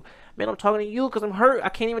talking to? Man, I'm talking to you because I'm hurt. I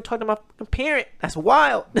can't even talk to my parent. That's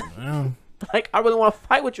wild. Wow. Like, I really want to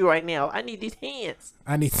fight with you right now. I need these hands.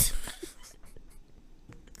 Get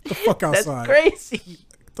the fuck outside. That's crazy.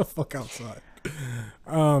 Get the fuck outside.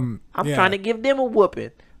 I'm trying to give them a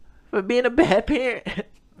whooping for being a bad parent.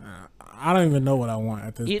 I don't even know what I want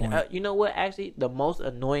at this point. You know what? Actually, the most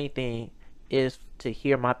annoying thing is to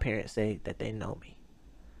hear my parents say that they know me.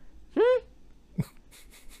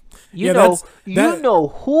 You know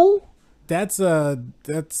who? That's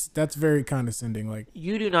very condescending. Like,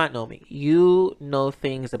 you do not know me. You know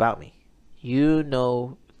things about me. You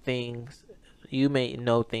know things. You may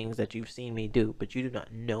know things that you've seen me do, but you do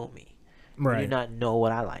not know me. Right. You do not know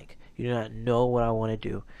what I like. You do not know what I want to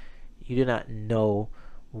do. You do not know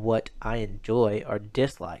what I enjoy or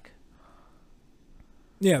dislike.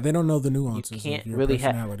 Yeah, they don't know the nuances you can't of your really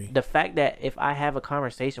personality. The fact that if I have a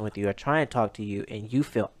conversation with you or try and talk to you and you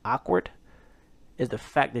feel awkward is the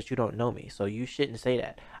fact that you don't know me. So you shouldn't say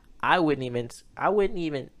that. I wouldn't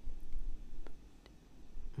even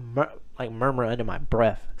murmur under my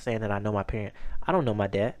breath saying that I know my parent. I don't know my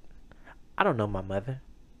dad. I don't know my mother.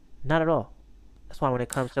 Not at all. That's why when it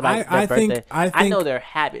comes to like their birthday, I know their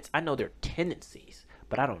habits. I know their tendencies,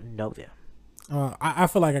 but I don't know them. I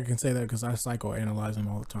feel like I can say that because I psychoanalyze them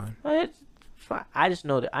all the time. It's fine. I just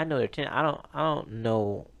know that I know their I don't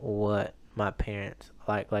know what my parents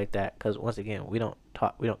like that because once again we don't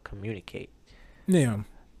talk, we don't communicate. Yeah.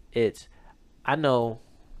 I know.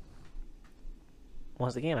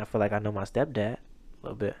 Once again, I feel like I know my stepdad a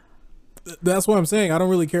little bit. That's what I'm saying. I don't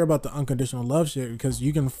really care about the unconditional love shit because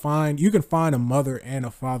you can find a mother and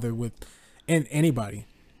a father in anybody.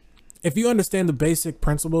 If you understand the basic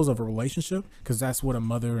principles of a relationship, because that's what a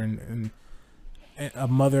mother and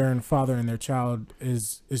father and their child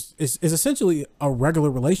is essentially a regular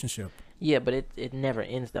relationship. Yeah, but it never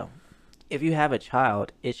ends though. If you have a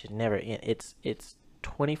child, it should never end. It's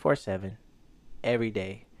 24/7, every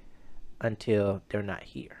day, until they're not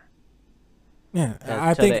here. Yeah,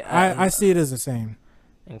 I see it as the same.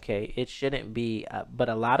 Okay, it shouldn't be, but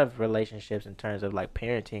a lot of relationships in terms of like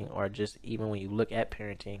parenting or just even when you look at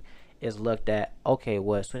parenting is looked at, okay,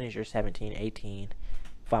 well, as soon as you're 17, 18,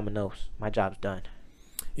 vamonos, my job's done.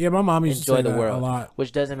 Yeah, my mom used to say that a lot.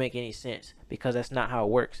 Which doesn't make any sense because that's not how it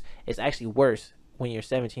works. It's actually worse when you're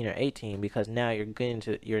 17 or 18 because now you're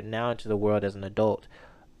now into the world as an adult,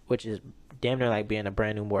 which is damn near like being a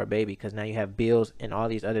brand new boy baby because now you have bills and all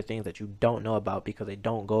these other things that you don't know about because they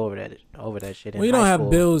don't go over that shit. Well, you don't have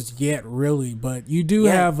bills yet, really, but you do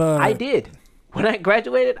have. I did. When I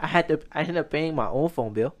graduated, I ended up paying my own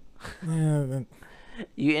phone bill. Yeah.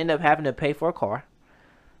 You end up having to pay for a car.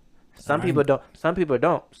 Some people don't. Some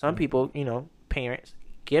people, parents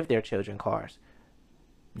give their children cars.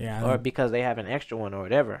 Yeah. or because they have an extra one or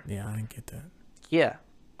whatever. Yeah, I didn't get that. Yeah.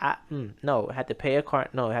 No, had to pay a car.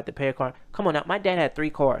 No, had to pay a car. Come on now. My dad had 3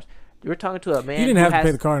 cars. You were talking to a man You didn't who have to has,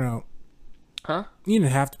 pay the car note. Huh? You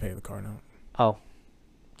didn't have to pay the car note. Oh,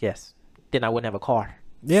 yes. Then I wouldn't have a car.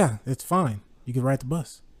 Yeah, it's fine. You could ride the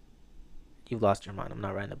bus. You've lost your mind. I'm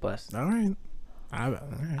not riding the bus. All right. All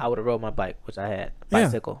right. I would have rode my bike, which I had.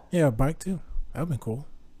 Bicycle. Yeah, a bike too. That would been cool.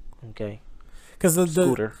 Okay. Because the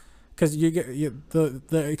Scooter. because the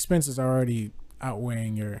expenses are already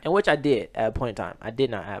outweighing your. And which I did at a point in time. I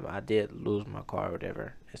did lose my car or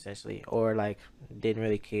whatever, essentially. Or like didn't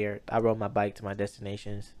really care. I rode my bike to my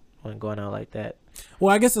destinations. Wasn't going out like that.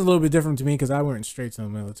 Well, I guess it's a little bit different to me because I went straight to the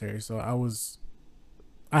military, so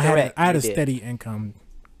I had a you did. steady income,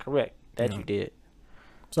 Correct. That Yeah. you did.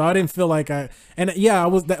 so I didn't feel like I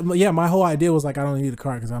was that. Yeah, my whole idea was like I don't need a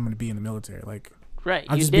car because I'm going to be in the military. Like Right.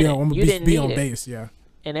 I'm You just didn't. I'm You gonna didn't be need on it. base. Yeah,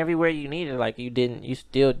 And everywhere you needed, like you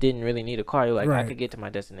still didn't really need a car. You're like, I Right. could get to my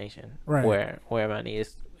destination, Right. wherever I need.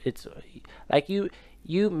 It's like you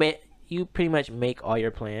pretty much make all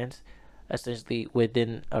your plans essentially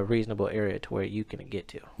within a reasonable area to where you can get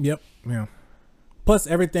to. yep, yeah. Plus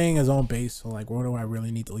everything is on base, so like, what do I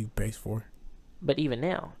really need to leave base for? But even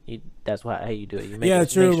now, that's how you do it. You make, Yeah, make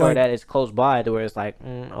true, sure like- that it's close by to where it's like,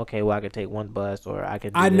 okay, well I could take one bus or I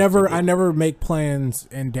could. Do I this never to get- make plans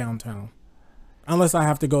in downtown, unless I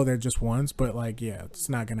have to go there just once. But like, yeah, it's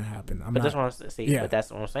not gonna happen. But that's what I'm saying. Yeah. But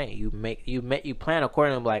that's what I'm saying. You plan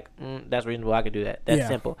accordingly. Like that's reasonable. I could do that. That's Yeah,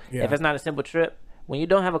 simple. yeah. If it's not a simple trip, when you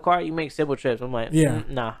don't have a car, you make simple trips. I'm like, Yeah.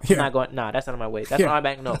 nah, Yeah. I'm not going. Nah, that's not on my way. That's Yeah. not on my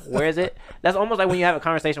back. No, where is it? That's almost like when you have a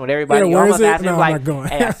conversation with everybody. Yeah, You where is almost it? ask them No, I'm like, not going.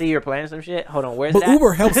 hey, I see you're planning some shit. Hold on, where's But that?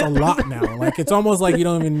 Uber helps a lot now. Like it's almost like you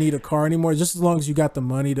don't even need a car anymore. Just as long as you got the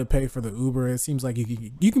money to pay for the Uber, it seems like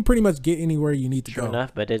you can pretty much get anywhere you need to True go.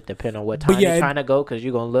 enough, but it depends on what But time yeah, you're it- trying to go, because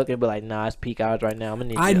you're gonna look and be like, nah, it's peak hours right now. I'm gonna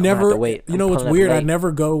need. I I'm gonna have never, to wait. you I'm know what's pulling up weird? I late.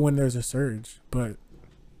 never go when there's a surge. But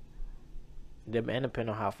And depend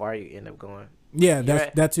on how far you end up going. yeah,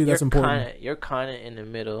 that too. That's important. You're kind of in the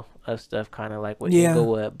middle of stuff, kind of like what Yeah.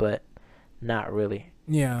 Inglewood, but not really.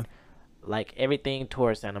 Yeah, Like everything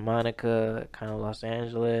towards Santa Monica, kind of Los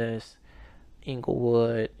Angeles,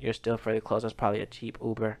 Inglewood, you're still fairly close. That's probably a cheap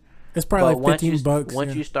Uber. it's probably like once 15 bucks. Once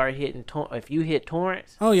yeah. you start hitting, if you hit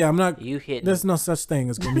Torrance, Oh yeah, I'm not. you hit. There's no such thing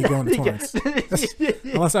as me going to Torrance.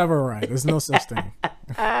 Unless I have a ride. There's no such thing.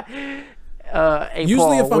 Hey,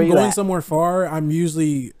 Usually, Paul, if where I'm you going at? somewhere far,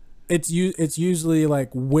 it's usually like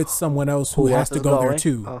with someone else who has else to is go there going?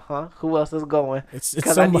 too. Who else is going? It's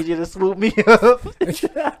Because I somebody. need you to swoop me up.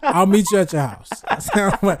 I'll meet you at your house. that's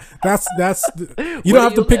you Where don't do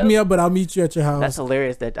have to you pick live? me up, but I'll meet you at your house. That's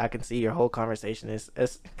hilarious that I can see your whole conversation is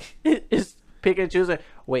picking and choosing.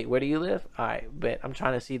 Wait, where do you live? All right, but I'm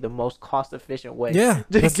trying to see the most cost efficient way. Yeah, to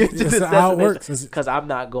that's- get to that's this how it works. destination. Because I'm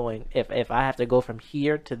not going. If I have to go from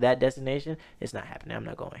here to that destination, it's not happening. I'm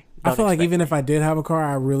not going. I feel like expect even me. if I did have a car,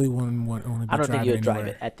 I really wouldn't want to be I don't think you would drive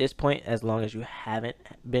anywhere. it at this point. As long as you haven't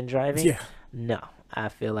been driving, Yeah. no. I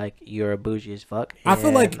feel like you're a bougie as fuck. I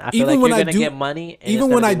feel like and I feel even like when you're I gonna do- get money, and Even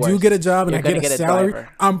it's when gonna I be do worse. get a job and You're I get gonna a get a salary, driver.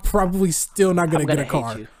 I'm probably still not gonna I'm get gonna a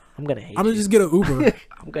car. hate you. I'm gonna hate I'm you. gonna just get an Uber.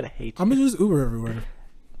 I'm gonna hate you. I'm gonna just Uber everywhere.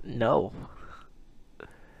 No.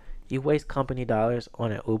 You waste company dollars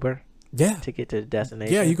on an Uber Yeah, to get to the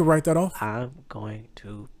destination. yeah. You could write that off. I'm going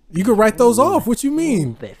to You could write those off. What you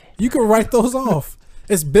mean? live it. You can write those off.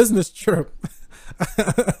 It's business trip.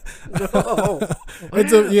 No.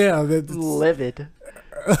 It's a yeah. That's, Livid.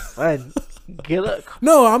 Fun. Get a,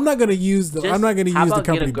 no, I'm not gonna use the. just- I'm not gonna how use the about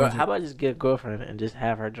get a company girl- budget. How about just get a girlfriend and just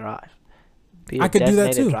have her drive? Be a I could do that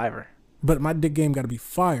designated too. Driver. But my dick game got to be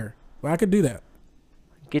fire. But I could do that.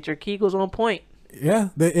 Get your Kegels on point. Yeah,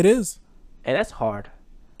 it is. And that's hard.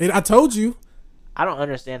 I told you. I don't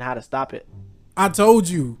understand how to stop it. I told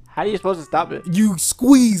you. How are you supposed to stop it? You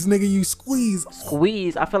squeeze, nigga. You squeeze.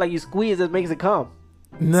 Squeeze. I feel like you squeeze, it makes it come.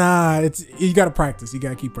 Nah, you gotta practice. You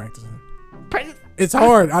gotta keep practicing. Pre- It's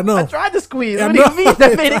hard. I know. I tried to squeeze. I What do you know. mean?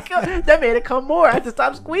 That made it come more. I had to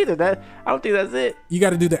stop squeezing. I don't think that's it. You got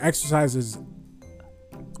to do the exercises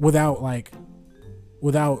without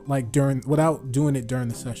doing it during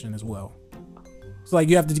the session as well. So like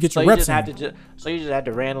you have to get So your you reps just in. have to you just have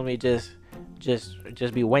to randomly just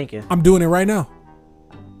be wanking. I'm doing it right now.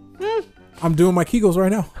 I'm doing my Kegels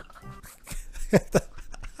right now.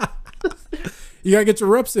 You gotta get your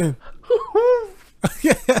reps in.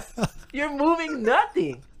 You're moving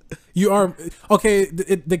nothing. You are okay.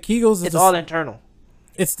 The Kegels is It's all internal.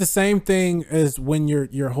 it's the same thing as when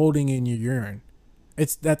you're holding in your urine.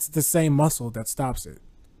 That's the same muscle that stops it.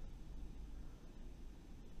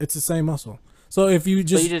 It's the same muscle. So if you So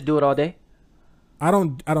just, you just do it all day? I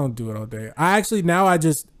don't do it all day. I actually now I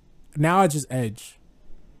just edge.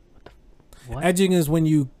 What? Edging is when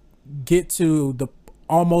you get to the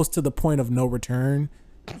almost to the point of no return,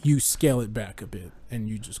 you scale it back a bit and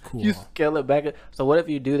you just cool You off. scale it back. So what if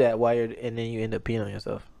you do that while you're and then you end up peeing on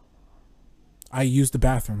yourself? I use the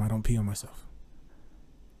bathroom. I don't pee on myself.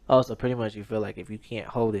 Oh, so pretty much you feel like if you can't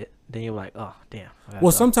hold it, then you're like, oh damn. I gotta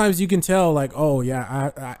Well, go. sometimes you can tell, like, oh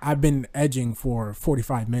yeah, I've been edging for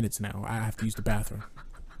 45 minutes now. I have to use the bathroom.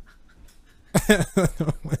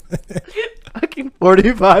 Fucking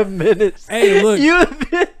 45 minutes. Hey, look, You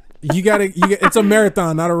it's a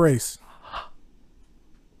marathon, not a race.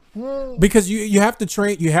 Because you have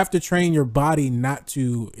to train your body not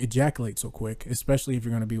to ejaculate so quick, especially if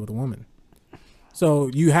you're going to be with a woman. So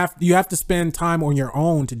you have to spend time on your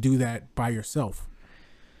own to do that by yourself.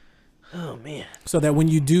 Oh man. So that when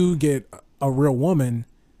you do get a real woman,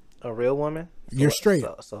 A real woman? You're straight.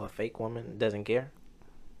 So a fake woman doesn't care?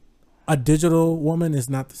 a digital woman is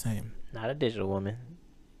not the same. Not a digital woman.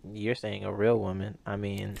 You're saying a real woman. I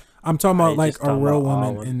mean, I'm talking I about like just a talking real about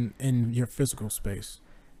all woman women. in your physical space.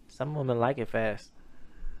 some women like it fast.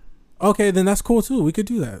 Okay, then that's cool too. We could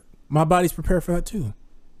do that. My body's prepared for that too.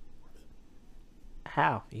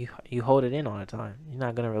 How? You hold it in all the time. You're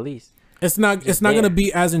not gonna release. It's not Just gonna there.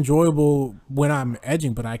 be as enjoyable when I'm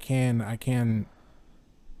edging, but I can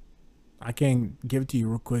give it to you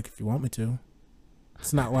real quick if you want me to.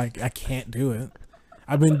 It's not like I can't do it.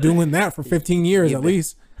 I've been doing that for 15 years You've at been-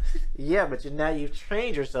 least. Yeah, but now you've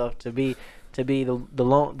trained yourself to be the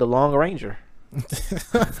long ranger.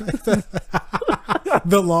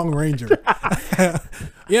 The Long Ranger.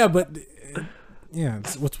 Yeah, but yeah,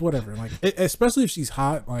 it's whatever. Like especially if she's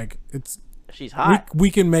hot, like She's hot. we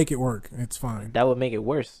can make it work. It's fine. That would make it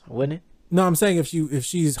worse, wouldn't it? No, I'm saying if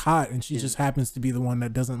she's hot and she just happens to be the one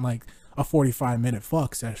that doesn't like a 45-minute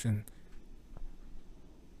fuck session,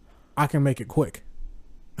 I can make it quick.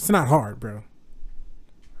 It's not hard, bro.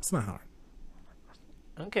 It's not hard.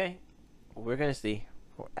 Okay, we're gonna see.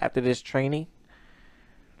 After this training,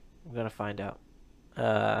 we're gonna find out.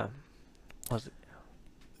 What's it?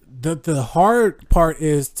 The hard part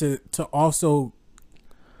is to also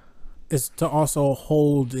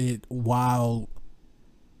hold it while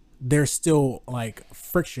there's still like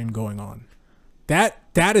friction going on.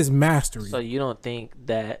 That is mastery. So you don't think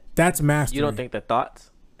that That's mastery. you don't think the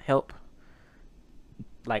thoughts help?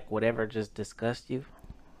 Like whatever just disgust you?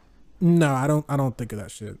 No, I don't think of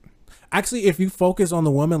that shit. Actually, if you focus on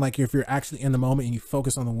the woman, like if you're actually in the moment and you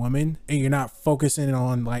focus on the woman and you're not focusing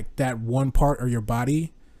on like that one part of your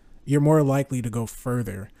body, you're more likely to go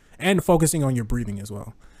further. And focusing on your breathing as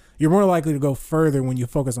well. You're more likely to go further when you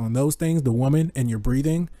focus on those things, the woman and your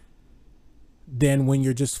breathing, than when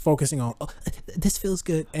you're just focusing on, oh, this feels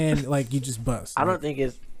good, and like you just bust. I don't think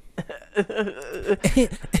it's.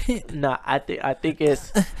 Nah, I think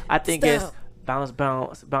it's Stop.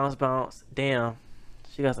 bounce. Damn,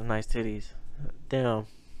 she got some nice titties. Damn.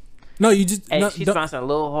 No, you just Hey, no, she's don't- bouncing a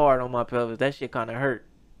little hard on my pelvis. That shit kind of hurt.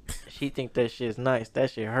 She think that shit's nice.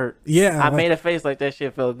 That shit hurt. yeah. I like- made a face like that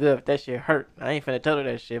shit felt good. But that shit hurt. I ain't finna tell her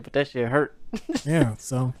that shit, but that shit hurt. yeah.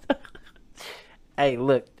 So Hey,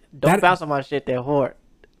 look, don't That- bounce on my shit that hard.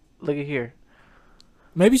 Look at here.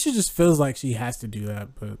 maybe she just feels like she has to do that,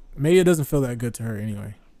 but maybe it doesn't feel that good to her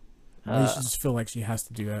anyway. Maybe she just feel like she has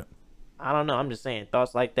to do that. I don't know. I'm just saying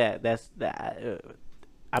thoughts like that. That's that.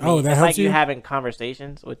 I mean, Oh, that it's helps like you you? having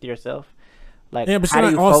conversations with yourself. Like, Yeah, but how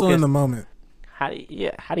you're do not you also focus? in the moment. How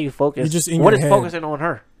do you focus? You're just in What your is head. focusing on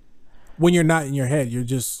her? When you're not in your head, you're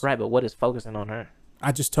just. Right, but what is focusing on her?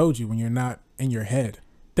 I just told you when you're not in your head,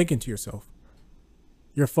 thinking to yourself,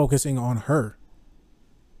 you're focusing on her.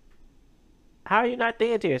 How are you not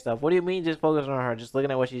thinking to yourself? What do you mean just focusing on her? Just looking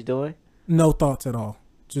at what she's doing? No thoughts at all.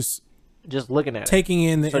 Just Just looking at it. taking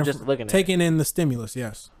in the So just looking at taking in the stimulus.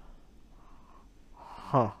 Yes.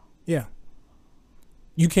 Huh. Yeah.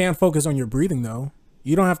 You can focus on your breathing though.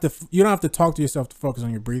 You don't have to talk to yourself to focus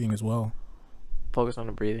on your breathing as well. Focus on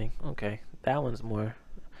the breathing. Okay. That one's an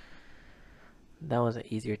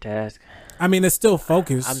easier task. I mean, it's still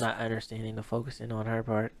focus. I'm not understanding the focusing on her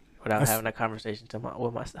part without That's- having a conversation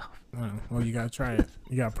with myself. Well, you gotta try it.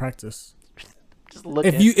 You gotta practice. Just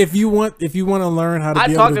looking. If you want to learn how to I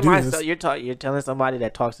be talk able to to do myself. this, You're telling somebody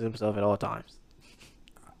that talks to himself at all times.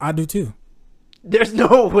 I do too. There's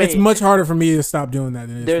no way. It's much harder for me to stop doing that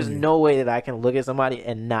than it is There's for you. no way that I can look at somebody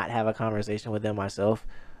and not have a conversation with them myself.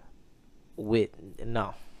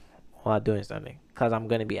 While doing something, because I'm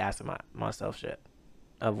gonna be asking myself shit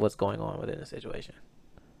of what's going on within the situation.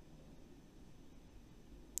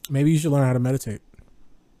 Maybe you should learn how to meditate.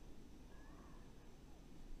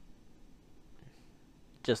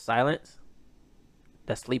 Just silence.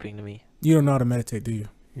 That's sleeping to me. You don't know how to meditate, do you?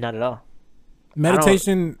 Not at all.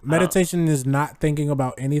 Meditation is not thinking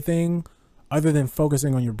about anything other than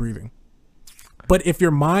focusing on your breathing. But if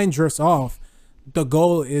your mind drifts off, the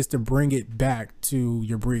goal is to bring it back to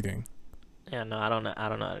your breathing. Yeah, no, I don't know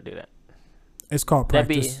how to do that. It's called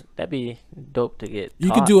practice. That'd be dope to get.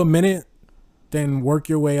 You could do a minute, then work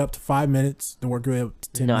your way up to 5 minutes, then work your way up to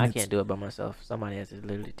 10 No, minutes. I can't do it by myself. Somebody has to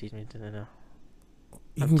literally teach me to know.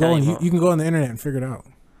 You can go you can go on the internet and figure it out.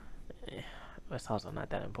 That's also not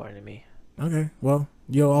that important to me. Okay, well,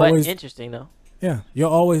 But interesting though. Yeah,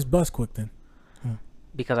 you'll always bust quick then.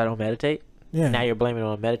 Because I don't meditate. Yeah. Now you're blaming it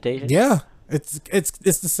on meditation. Yeah, it's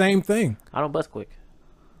the same thing. I don't bust quick.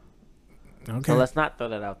 Okay. So let's not throw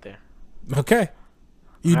that out there. Okay.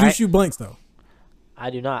 You do shoot blanks though. I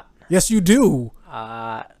do not. Yes, you do.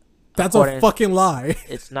 That's a fucking lie.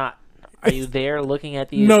 It's not. Are you there looking at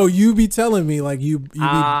these? No, you be telling me like you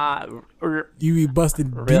be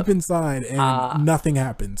busted deep inside and nothing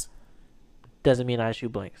happens. Doesn't mean I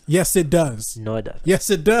shoot blanks. Yes, it does. No, it doesn't.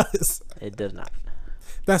 Yes, it does. It does not.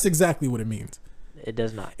 That's exactly what it means. It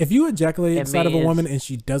does not. If you ejaculate inside of a woman and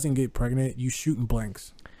she doesn't get pregnant, you shooting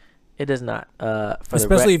blanks. It does not.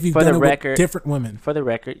 Especially if you've done it with different women. For the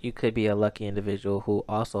record, you could be a lucky individual who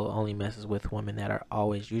also only messes with women that are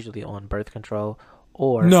always usually on birth control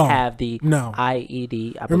or have the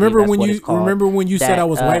IED. Remember when you said I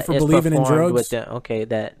was right for believing in drugs?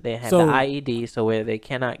 That they have the IED, so where they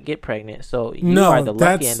cannot get pregnant. So you are the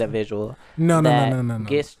lucky individual. No.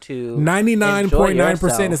 Gets to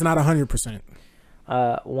 99.9% is not 100%.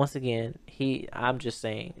 Once again, I'm just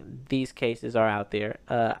saying these cases are out there.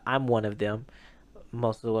 I'm one of them.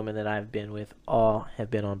 Most of the women that I've been with all have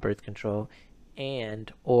been on birth control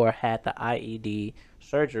and or had the IED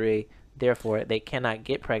surgery. Therefore, they cannot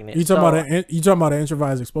get pregnant. You talking about an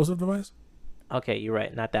improvised explosive device? Okay, you're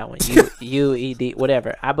right. Not that one. UED,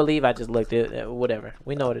 whatever. I believe I just looked at it. Whatever.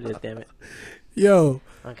 We know what it is. Damn it. Yo.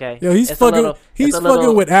 Okay. Yo, he's fucking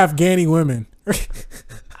with Afghani women.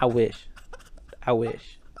 I wish.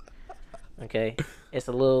 Okay. It's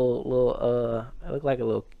a little. It looks like a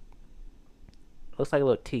little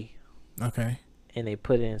T. Okay. And they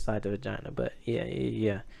put it inside the vagina, but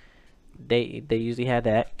yeah. They usually have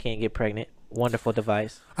that. Can't get pregnant. Wonderful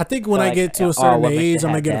device. I think when I get to a certain age,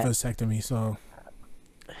 I'm gonna get a vasectomy. So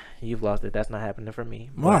you've lost it. That's not happening for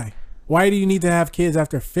me. Why? Why do you need to have kids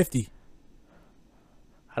after 50?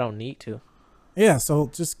 I don't need to. Yeah.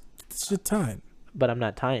 So just time. But I'm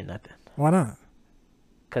not tying nothing. Why not?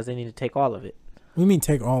 Because they need to take all of it. What do you mean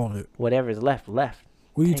take all of it? Whatever's left. What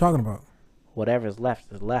are you talking about? Whatever's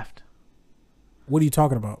left is left. What are you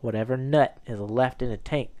talking about? Whatever nut is left in the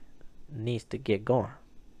tank needs to get going.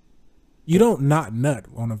 You don't not nut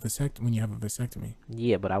on a vasectomy when you have a vasectomy.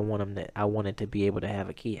 Yeah, but I wanted to be able to have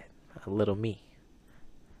a kid, a little me.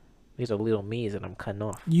 These are little me's that I'm cutting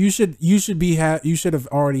off. You should have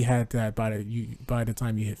already had that by the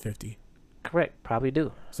time you hit 50. Correct, probably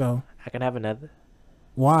do. So I can have another.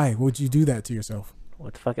 Why would you do that to yourself?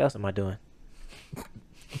 What the fuck else am I doing?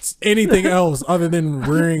 It's anything else other than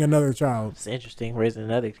rearing another child. It's interesting raising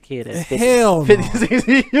another kid at 50, Hell no.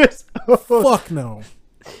 56 years old. Fuck no.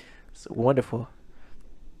 It's wonderful.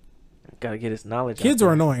 Gotta get his knowledge. Kids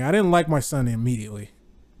are annoying. I didn't like my son immediately.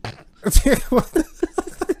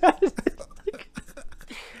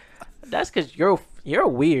 That's because you're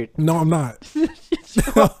weird. No, I'm not.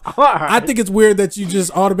 I think it's weird that you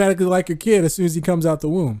just automatically like your kid as soon as he comes out the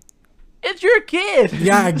womb. It's your kid.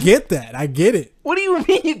 Yeah, I get that. I get it. What do you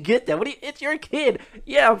mean you get that? It's your kid.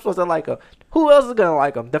 Yeah, I'm supposed to like him. Who else is gonna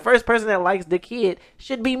like him? The first person that likes the kid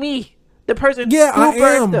should be me. The person. Yeah, I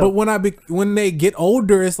am. But when they get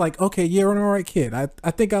older, it's like, okay, you're an alright kid. I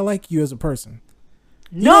think I like you as a person.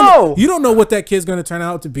 No, you don't know what that kid's gonna turn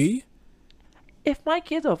out to be. If my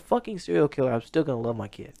kid's a fucking serial killer, I'm still gonna love my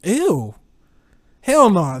kid. Ew.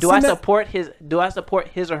 Hell no. Do I support his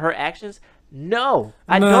or her actions? No,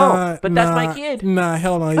 I don't. But that's my kid. Nah,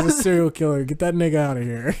 hell no. He's a serial killer. Get that nigga out of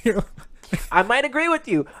here. I might agree with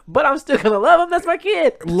you, but I'm still gonna love him. That's my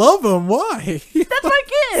kid. Love him? Why? That's my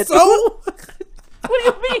kid. So? What do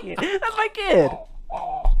you mean? That's my kid.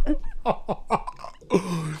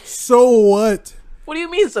 So what? What do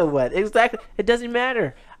you mean? So what? Exactly. It doesn't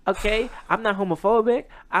matter. Okay, I'm not homophobic.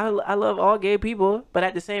 I love all gay people, but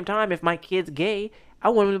at the same time, if my kid's gay, I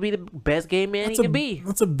want him to be the best gay man he can be.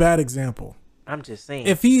 That's a bad example. I'm just saying.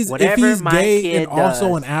 If he's gay and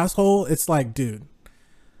also an asshole, it's like, dude,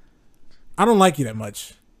 I don't like you that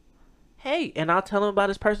much. Hey, and I'll tell him about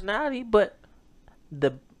his personality, but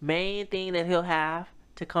the main thing that he'll have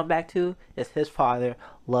to come back to is his father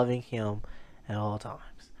loving him at all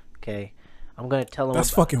times. Okay, I'm gonna tell him.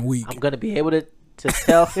 That's fucking weak. I'm gonna be able to to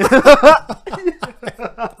tell him.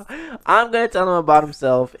 I'm gonna tell him about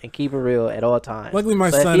himself and keep it real at all times. Luckily, my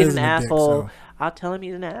so son if he's isn't an a dick, asshole, so. I'll tell him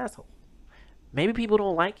he's an asshole. Maybe people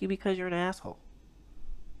don't like you because you're an asshole,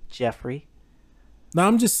 Jeffrey. No,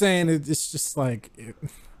 I'm just saying it's just like.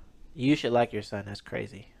 You should like your son. That's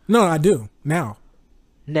crazy. No, I do now.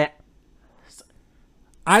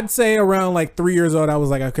 I'd say around like 3 years old, I was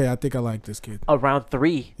like, okay, I think I like this kid. Around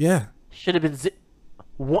 3. Yeah. Should have been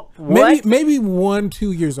what? Maybe 1,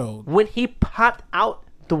 2 years old. When he popped out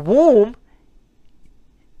the womb,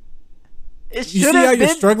 it You should see how have you're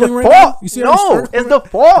been struggling the right fault. now? You see how you're No, struggling it's the right-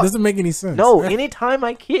 fault. Doesn't make any sense. No, anytime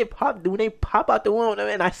my kid when they pop out the womb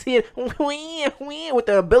and I see it with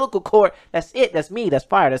the umbilical cord, that's it. That's me. That's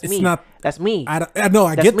fire. That's It's me. not- That's me. I know.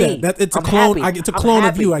 I That's get me. that. It's a I'm clone. happy. It's a I'm clone of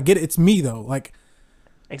happy. you. I get it. It's me though. Like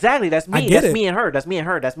Exactly. That's me. get That's it. me and her. That's me and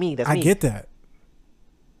her. That's me. That's I me. get that.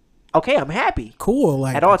 Okay, I'm happy Cool.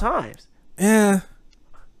 Like at all times.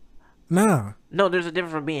 Nah. No, there's a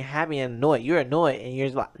difference from being happy and annoyed. You're annoyed and you're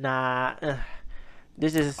just like, nah.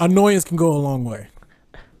 This is Annoyance can go a long way.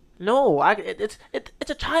 no. It's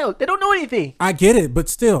a child. They don't know anything. I get it, but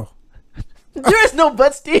still, There is no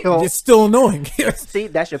but still. it's still annoying. See,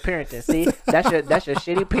 that's your parenting. See, that's your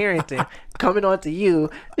shitty parenting coming on to you.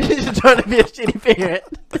 You're trying to be a shitty parent.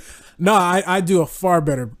 No, I do a far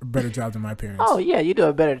better job than my parents. Oh yeah, you do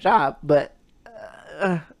a better job, but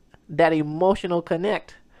that emotional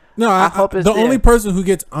connect. No, I hope it's the there. only person who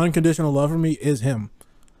gets unconditional love from me is him.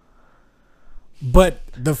 But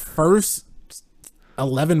the first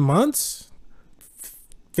 11 months,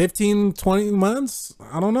 15, 20 months,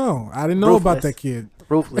 I don't know. I didn't know about Ruthless. that kid.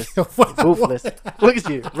 Ruthless, What? ruthless. Look at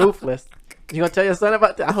you, ruthless. You gonna tell your son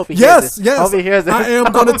about that? I hope he hears Yes, this. yes. I hope he hears this. I am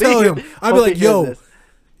gonna hope tell he- him. I'll be hope he like, hears this.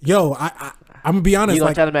 yo, I'm gonna be honest. You gonna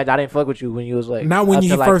Like, tell him that I didn't fuck with you when you was like Not when up he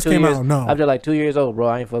to, like, first 2 came years- out, no. Up to like 2 years old, bro.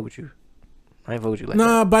 I ain't fuck with you. I ain't fuck with you like that.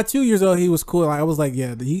 nah, by 2 years old, he was cool. I was like,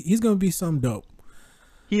 yeah, he's gonna be some dope.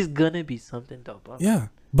 He's gonna be something dope. Bro. Yeah,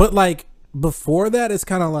 but like before that, it's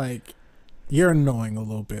kind of like you're annoying a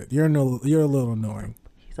little bit. You're a little annoying.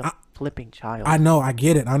 He's a flipping child. I know, I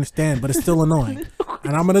get it, I understand, but it's still annoying.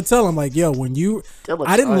 And I'm gonna tell him like, yo, when you, Still a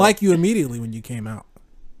I didn't child. like you immediately when you came out,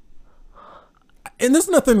 and there's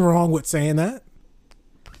nothing wrong with saying that.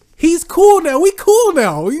 He's cool now. We cool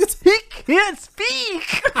now. He can't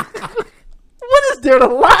speak. What is there to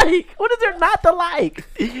like? What is there not to like?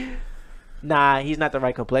 Nah, he's not the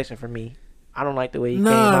right complexion for me. I don't like the way he came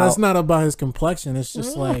out. Nah, that's not about his complexion. It's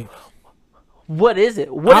just like What is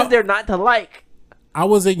it? What is there not to like? I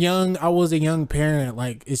was a young parent.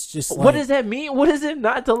 Like it's just like, What does that mean? What is it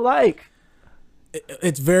not to like?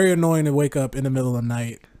 it's very annoying to wake up in the middle of the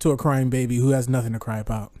night to a crying baby who has nothing to cry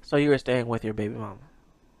about. So you were staying with your baby mama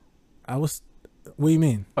I was. What do you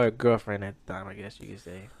mean? or girlfriend at the time, I guess you could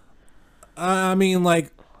say. I mean,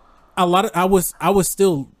 like a lot of I was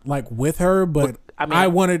still like with her, but I mean- I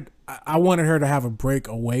wanted her to have a break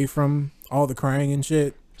away from all the crying and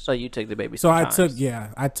shit. So you took the baby. So I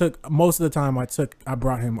sometimes. took most of the time. I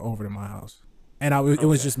brought him over to my house, and it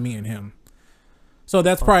was Okay. just me and him. So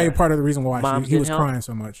that's probably Okay. part of the reason why Moms he was didn't help? crying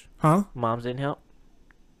so much, huh? Moms didn't help.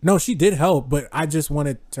 No, she did help, but I just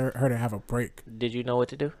wanted her to have a break. Did you know what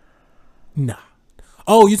to do? Nah.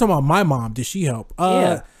 Oh, you talking about my mom? Did she help?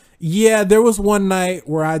 Yeah. Yeah, there was one night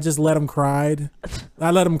where I just let him cry.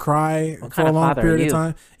 I let him cry for kind a of long father are period of you?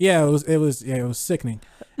 time. Yeah, it was sickening.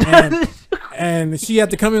 And, and she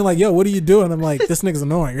had to come in like, yo, what are you doing? I'm like, this nigga's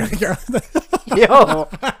annoying. Yo,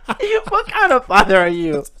 what kind of father are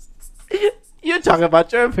you? You're talking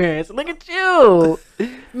about your parents. Look at you.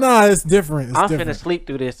 Nah, it's different. It's I'm different. finna sleep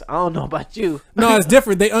through this. I don't know about you. No, it's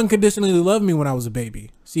different. They unconditionally loved me when I was a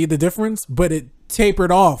baby. See the difference? But it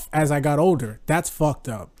tapered off as I got older. That's fucked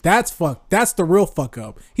up. That's the real fuck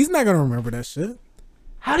up. He's not gonna remember that shit.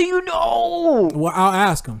 How do you know? Well, I'll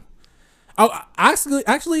ask him. I'll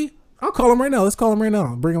actually, I'll call him right now. Let's call him right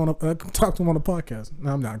now. Bring him on. Talk to him on the podcast.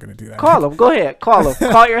 No, I'm not gonna do that. Call him. Go ahead. Call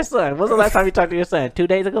him. Call your son. When's the last time you talked to your son? 2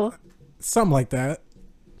 days ago? Something like that.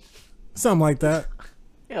 Something like that.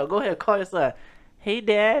 Yo, go ahead. Call your son. Hey,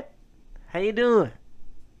 Dad. How you doing?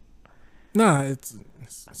 Nah, it's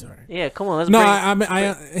alright. Yeah, come on. Let's No,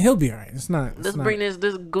 bring, he'll be alright. It's not. It's let's not, bring this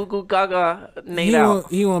goo goo gaga Nate he out.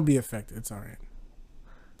 won't be affected. It's alright.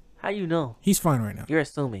 How you know? He's fine right now. You're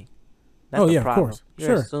assuming. That's Oh, the yeah, of problem. course. You're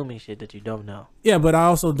Sure. assuming shit that you don't know. Yeah, but I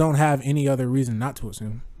also don't have any other reason not to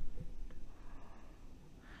assume.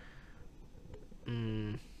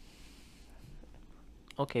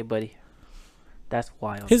 Okay, buddy. That's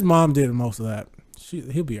wild. His mom did most of that.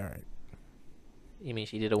 He'll be alright. You mean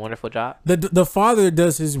she did a wonderful job? The father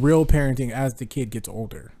does his real parenting as the kid gets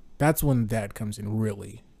older. That's when dad comes in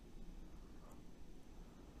really.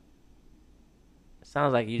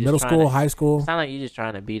 Sounds like you just Middle trying school, to, high school. Sound like you just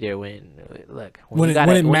trying to be there when look When you it- got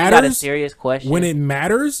when a, it when you got a matters, serious question When it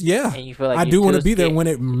matters, yeah. and you feel like I you're do want to too be there scared. when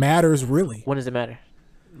it matters, really. When does it matter?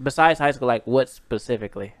 Besides high school, like what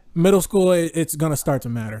specifically? Middle school, it's gonna start to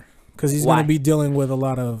matter because he's Why? gonna be dealing with a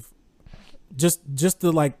lot of just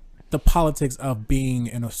the politics of being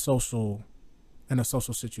in a social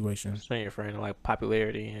situation. So you're referring to like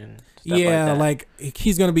popularity and stuff Yeah, like that. like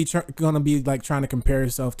he's gonna be like trying to compare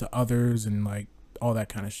himself to others and like all that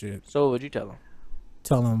kind of shit. So what would you tell him?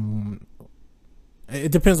 Tell him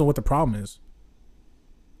it depends on what the problem is.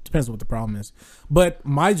 But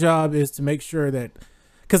my job is to make sure that,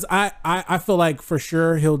 because I feel like for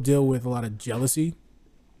sure he'll deal with a lot of jealousy.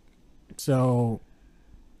 So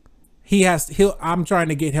I'm trying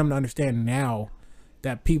to get him to understand now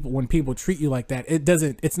that when people treat you like that,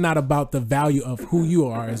 it's not about the value of who you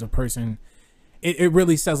are as a person. It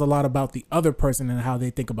really says a lot about the other person and how they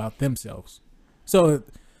think about themselves. So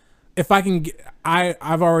if I can get,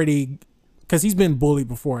 I've already, because he's been bullied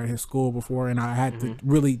before at his school before, and I had to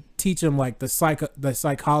really teach him like the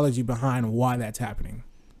psychology behind why that's happening,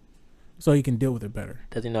 so he can deal with it better.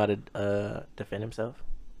 Does he know how to defend himself?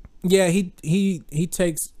 Yeah,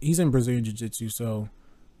 he's in Brazilian Jiu-Jitsu, so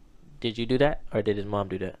Did you do that, or did his mom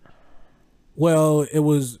do that? well, it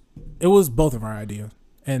was both of our idea,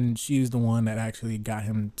 and she's the one that actually got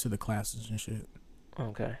him to the classes and shit.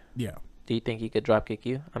 Okay. Yeah. Do you think he could drop kick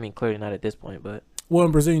you? I mean, clearly not at this point, but Well,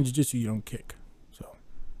 in Brazilian Jiu-Jitsu, you don't kick, so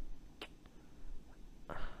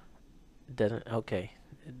doesn't okay.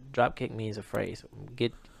 Drop kick means a phrase.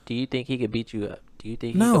 Do you think he could beat you up? Do you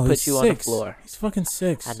think he no, could put he's you 6. on the floor? He's fucking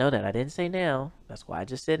 6. I know that. I didn't say now. That's why I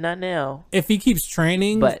just said not now. If he keeps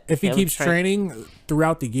training, But if he him keeps training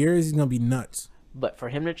throughout the years, he's gonna be nuts. But for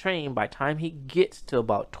him to train, by the time he gets to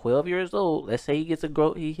about 12 years old, let's say he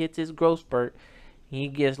hits his growth spurt, he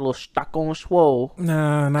gets a little stuck on swole,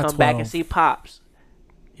 Nah, not come 12. back and see pops.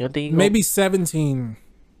 You don't think he Maybe 17.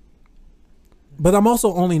 But I'm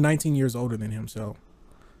also only 19 years older than him, so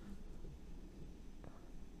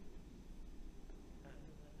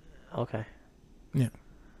Okay. yeah.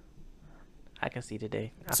 I can see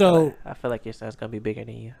today. So- I feel like your son's gonna be bigger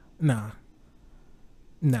than you. Nah,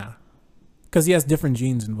 because he has different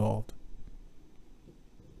genes involved.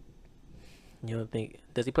 You don't think?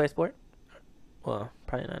 Does he play sport? Well,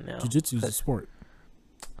 probably not now. Jiu-Jitsu is a sport.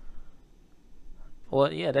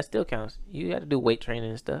 Well, yeah, that still counts. You got to do weight training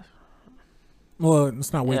and stuff. Well,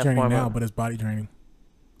 it's not weight Yeah, training form now, up. but it's body training,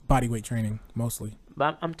 body weight training mostly.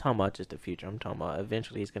 But I'm talking about just the future. I'm talking about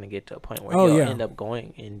eventually he's gonna get to a point where Oh, he'll yeah. end up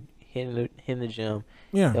going and hitting the gym.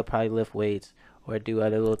 Yeah. He'll probably lift weights or do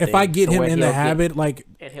other little things. If I get to him where in the he'll get- habit, like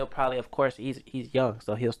and he'll probably, of course, he's young,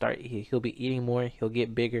 so he'll be eating more. He'll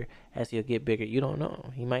get bigger. As he'll get bigger, you don't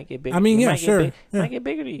know. He might get bigger. I mean, He yeah, might get sure. He Yeah. might get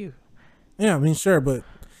bigger than you. yeah, I mean, sure, but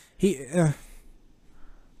he,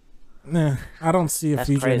 I don't see a That's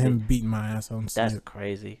future crazy. in him beating my ass. I don't see That's it.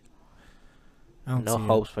 crazy. I don't No see it.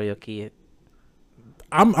 hopes for your kid.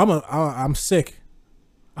 I'm sick.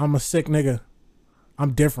 I'm a sick nigga.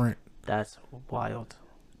 I'm different. That's wild.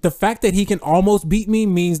 The fact that he can almost beat me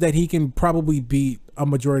means that he can probably beat a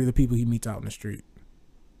majority of the people he meets out in the street.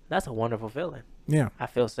 That's a wonderful feeling. Yeah. I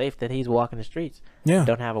feel safe that he's walking the streets. Yeah.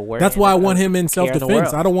 Don't have a word. That's why I want him in care in the self-defense.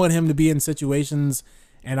 world. I don't want him to be in situations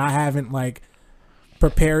and I haven't like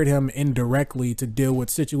prepared him indirectly to deal with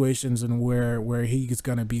situations and where he's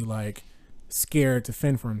going to be like scared to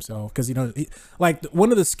fend for himself, because like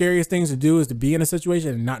one of the scariest things to do is to be in a situation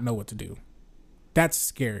and not know what to do. That's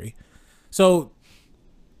scary. So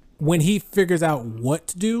when he figures out what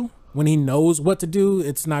to do, when he knows what to do,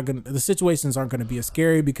 the situations aren't going to be as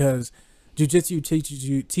scary, because jiu-jitsu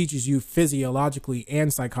teaches you physiologically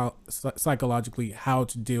and psychologically how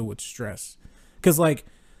to deal with stress. Because like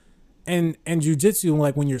and jiu-jitsu,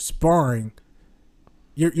 like when you're sparring,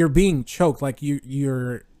 you're being choked, like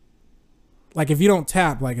you're like, if you don't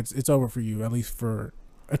tap, like it's over for you, at least for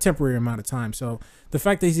a temporary amount of time. So the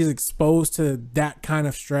fact that he's exposed to that kind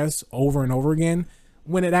of stress over and over again,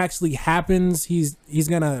 when it actually happens, he's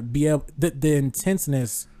gonna be able, the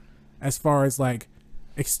intenseness as far as like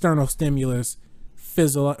external stimulus,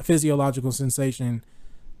 physiological sensation,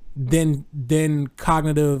 then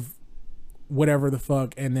cognitive, whatever the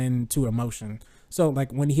fuck, and then to emotion. So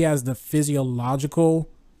like when he has the physiological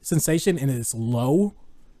sensation and it's low,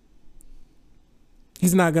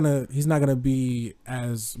 he's not gonna be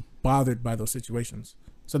as bothered by those situations.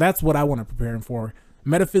 So that's what I want to prepare him for,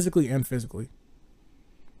 metaphysically and physically.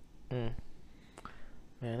 Man,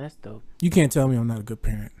 that's dope. You can't tell me I'm not a good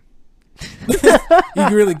parent. You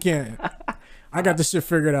really can't. I got this shit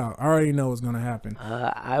figured out. I already know what's gonna happen.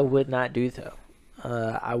 I would not do so.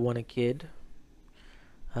 I want a kid.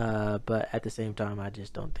 But at the same time, I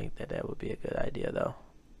just don't think that would be a good idea, though.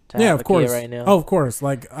 Yeah, of course. Right now. Oh, of course.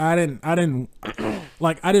 Like I didn't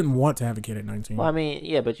want to have a kid at 19. Well, I mean,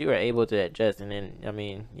 yeah, but you were able to adjust, and then I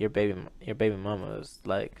mean, your baby mama was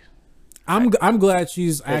like. I'm glad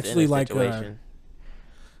she's actually like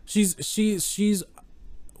she's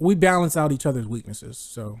we balance out each other's weaknesses.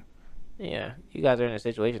 So yeah, you guys are in a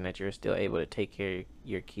situation that you're still able to take care of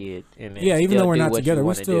your kid, and yeah, even though we're not together,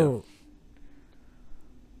 we're still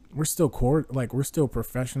we're still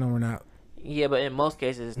professional. We're not. Yeah, but in most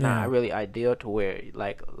cases, it's not really ideal to where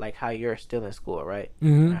like how you're still in school, right?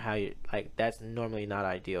 Mm-hmm. Or how you like that's normally not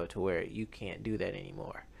ideal to where you can't do that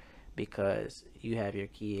anymore because you have your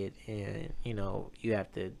kid and you know you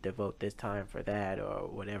have to devote this time for that or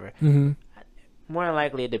whatever. Mm-hmm. More than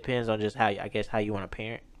likely, it depends on just how you want to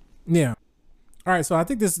parent. Yeah. All right, so I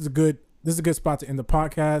think this is a good spot to end the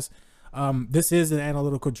podcast. This is an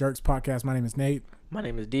Analytical Jerks podcast. My name is Nate. My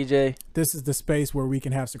name is DJ. This is the space where we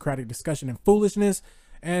can have Socratic discussion and foolishness.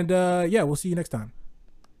 And yeah, we'll see you next time.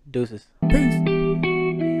 Deuces. Peace.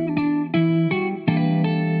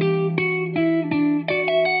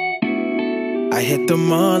 I hit the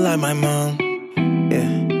mall like my mom. Yeah,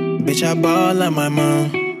 bitch, I ball like my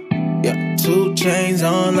mom. Yeah, 2 chains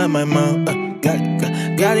on like my mom.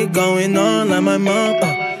 Got it going on like my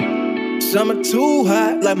mom. Summer too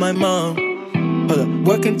hot like my mom.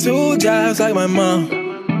 Working 2 jobs like my mom.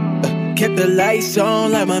 Kept the lights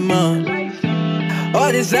on like my mom.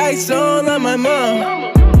 All this ice on like my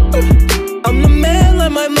mom. I'm the man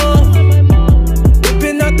like my mom.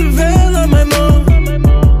 Whipping out the veil like my mom.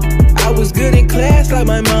 I was good in class like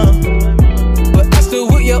my mom, but I still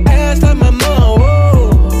whip your ass like my mom.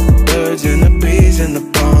 Whoa. Birds and the bees and the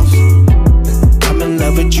palms. I'm in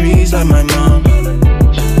love with trees like my mom.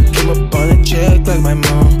 Came up on a check like my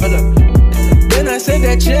mom. Then I sent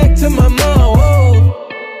that check to my mom. Whoa.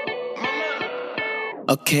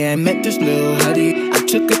 Okay, I met this little hottie. I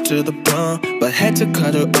took her to the prom, but had to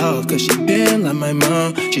cut her off cause she didn't like my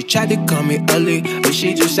mom. She tried to call me ugly, but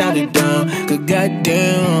she just sounded dumb. Cause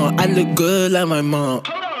goddamn, I look good like my mom.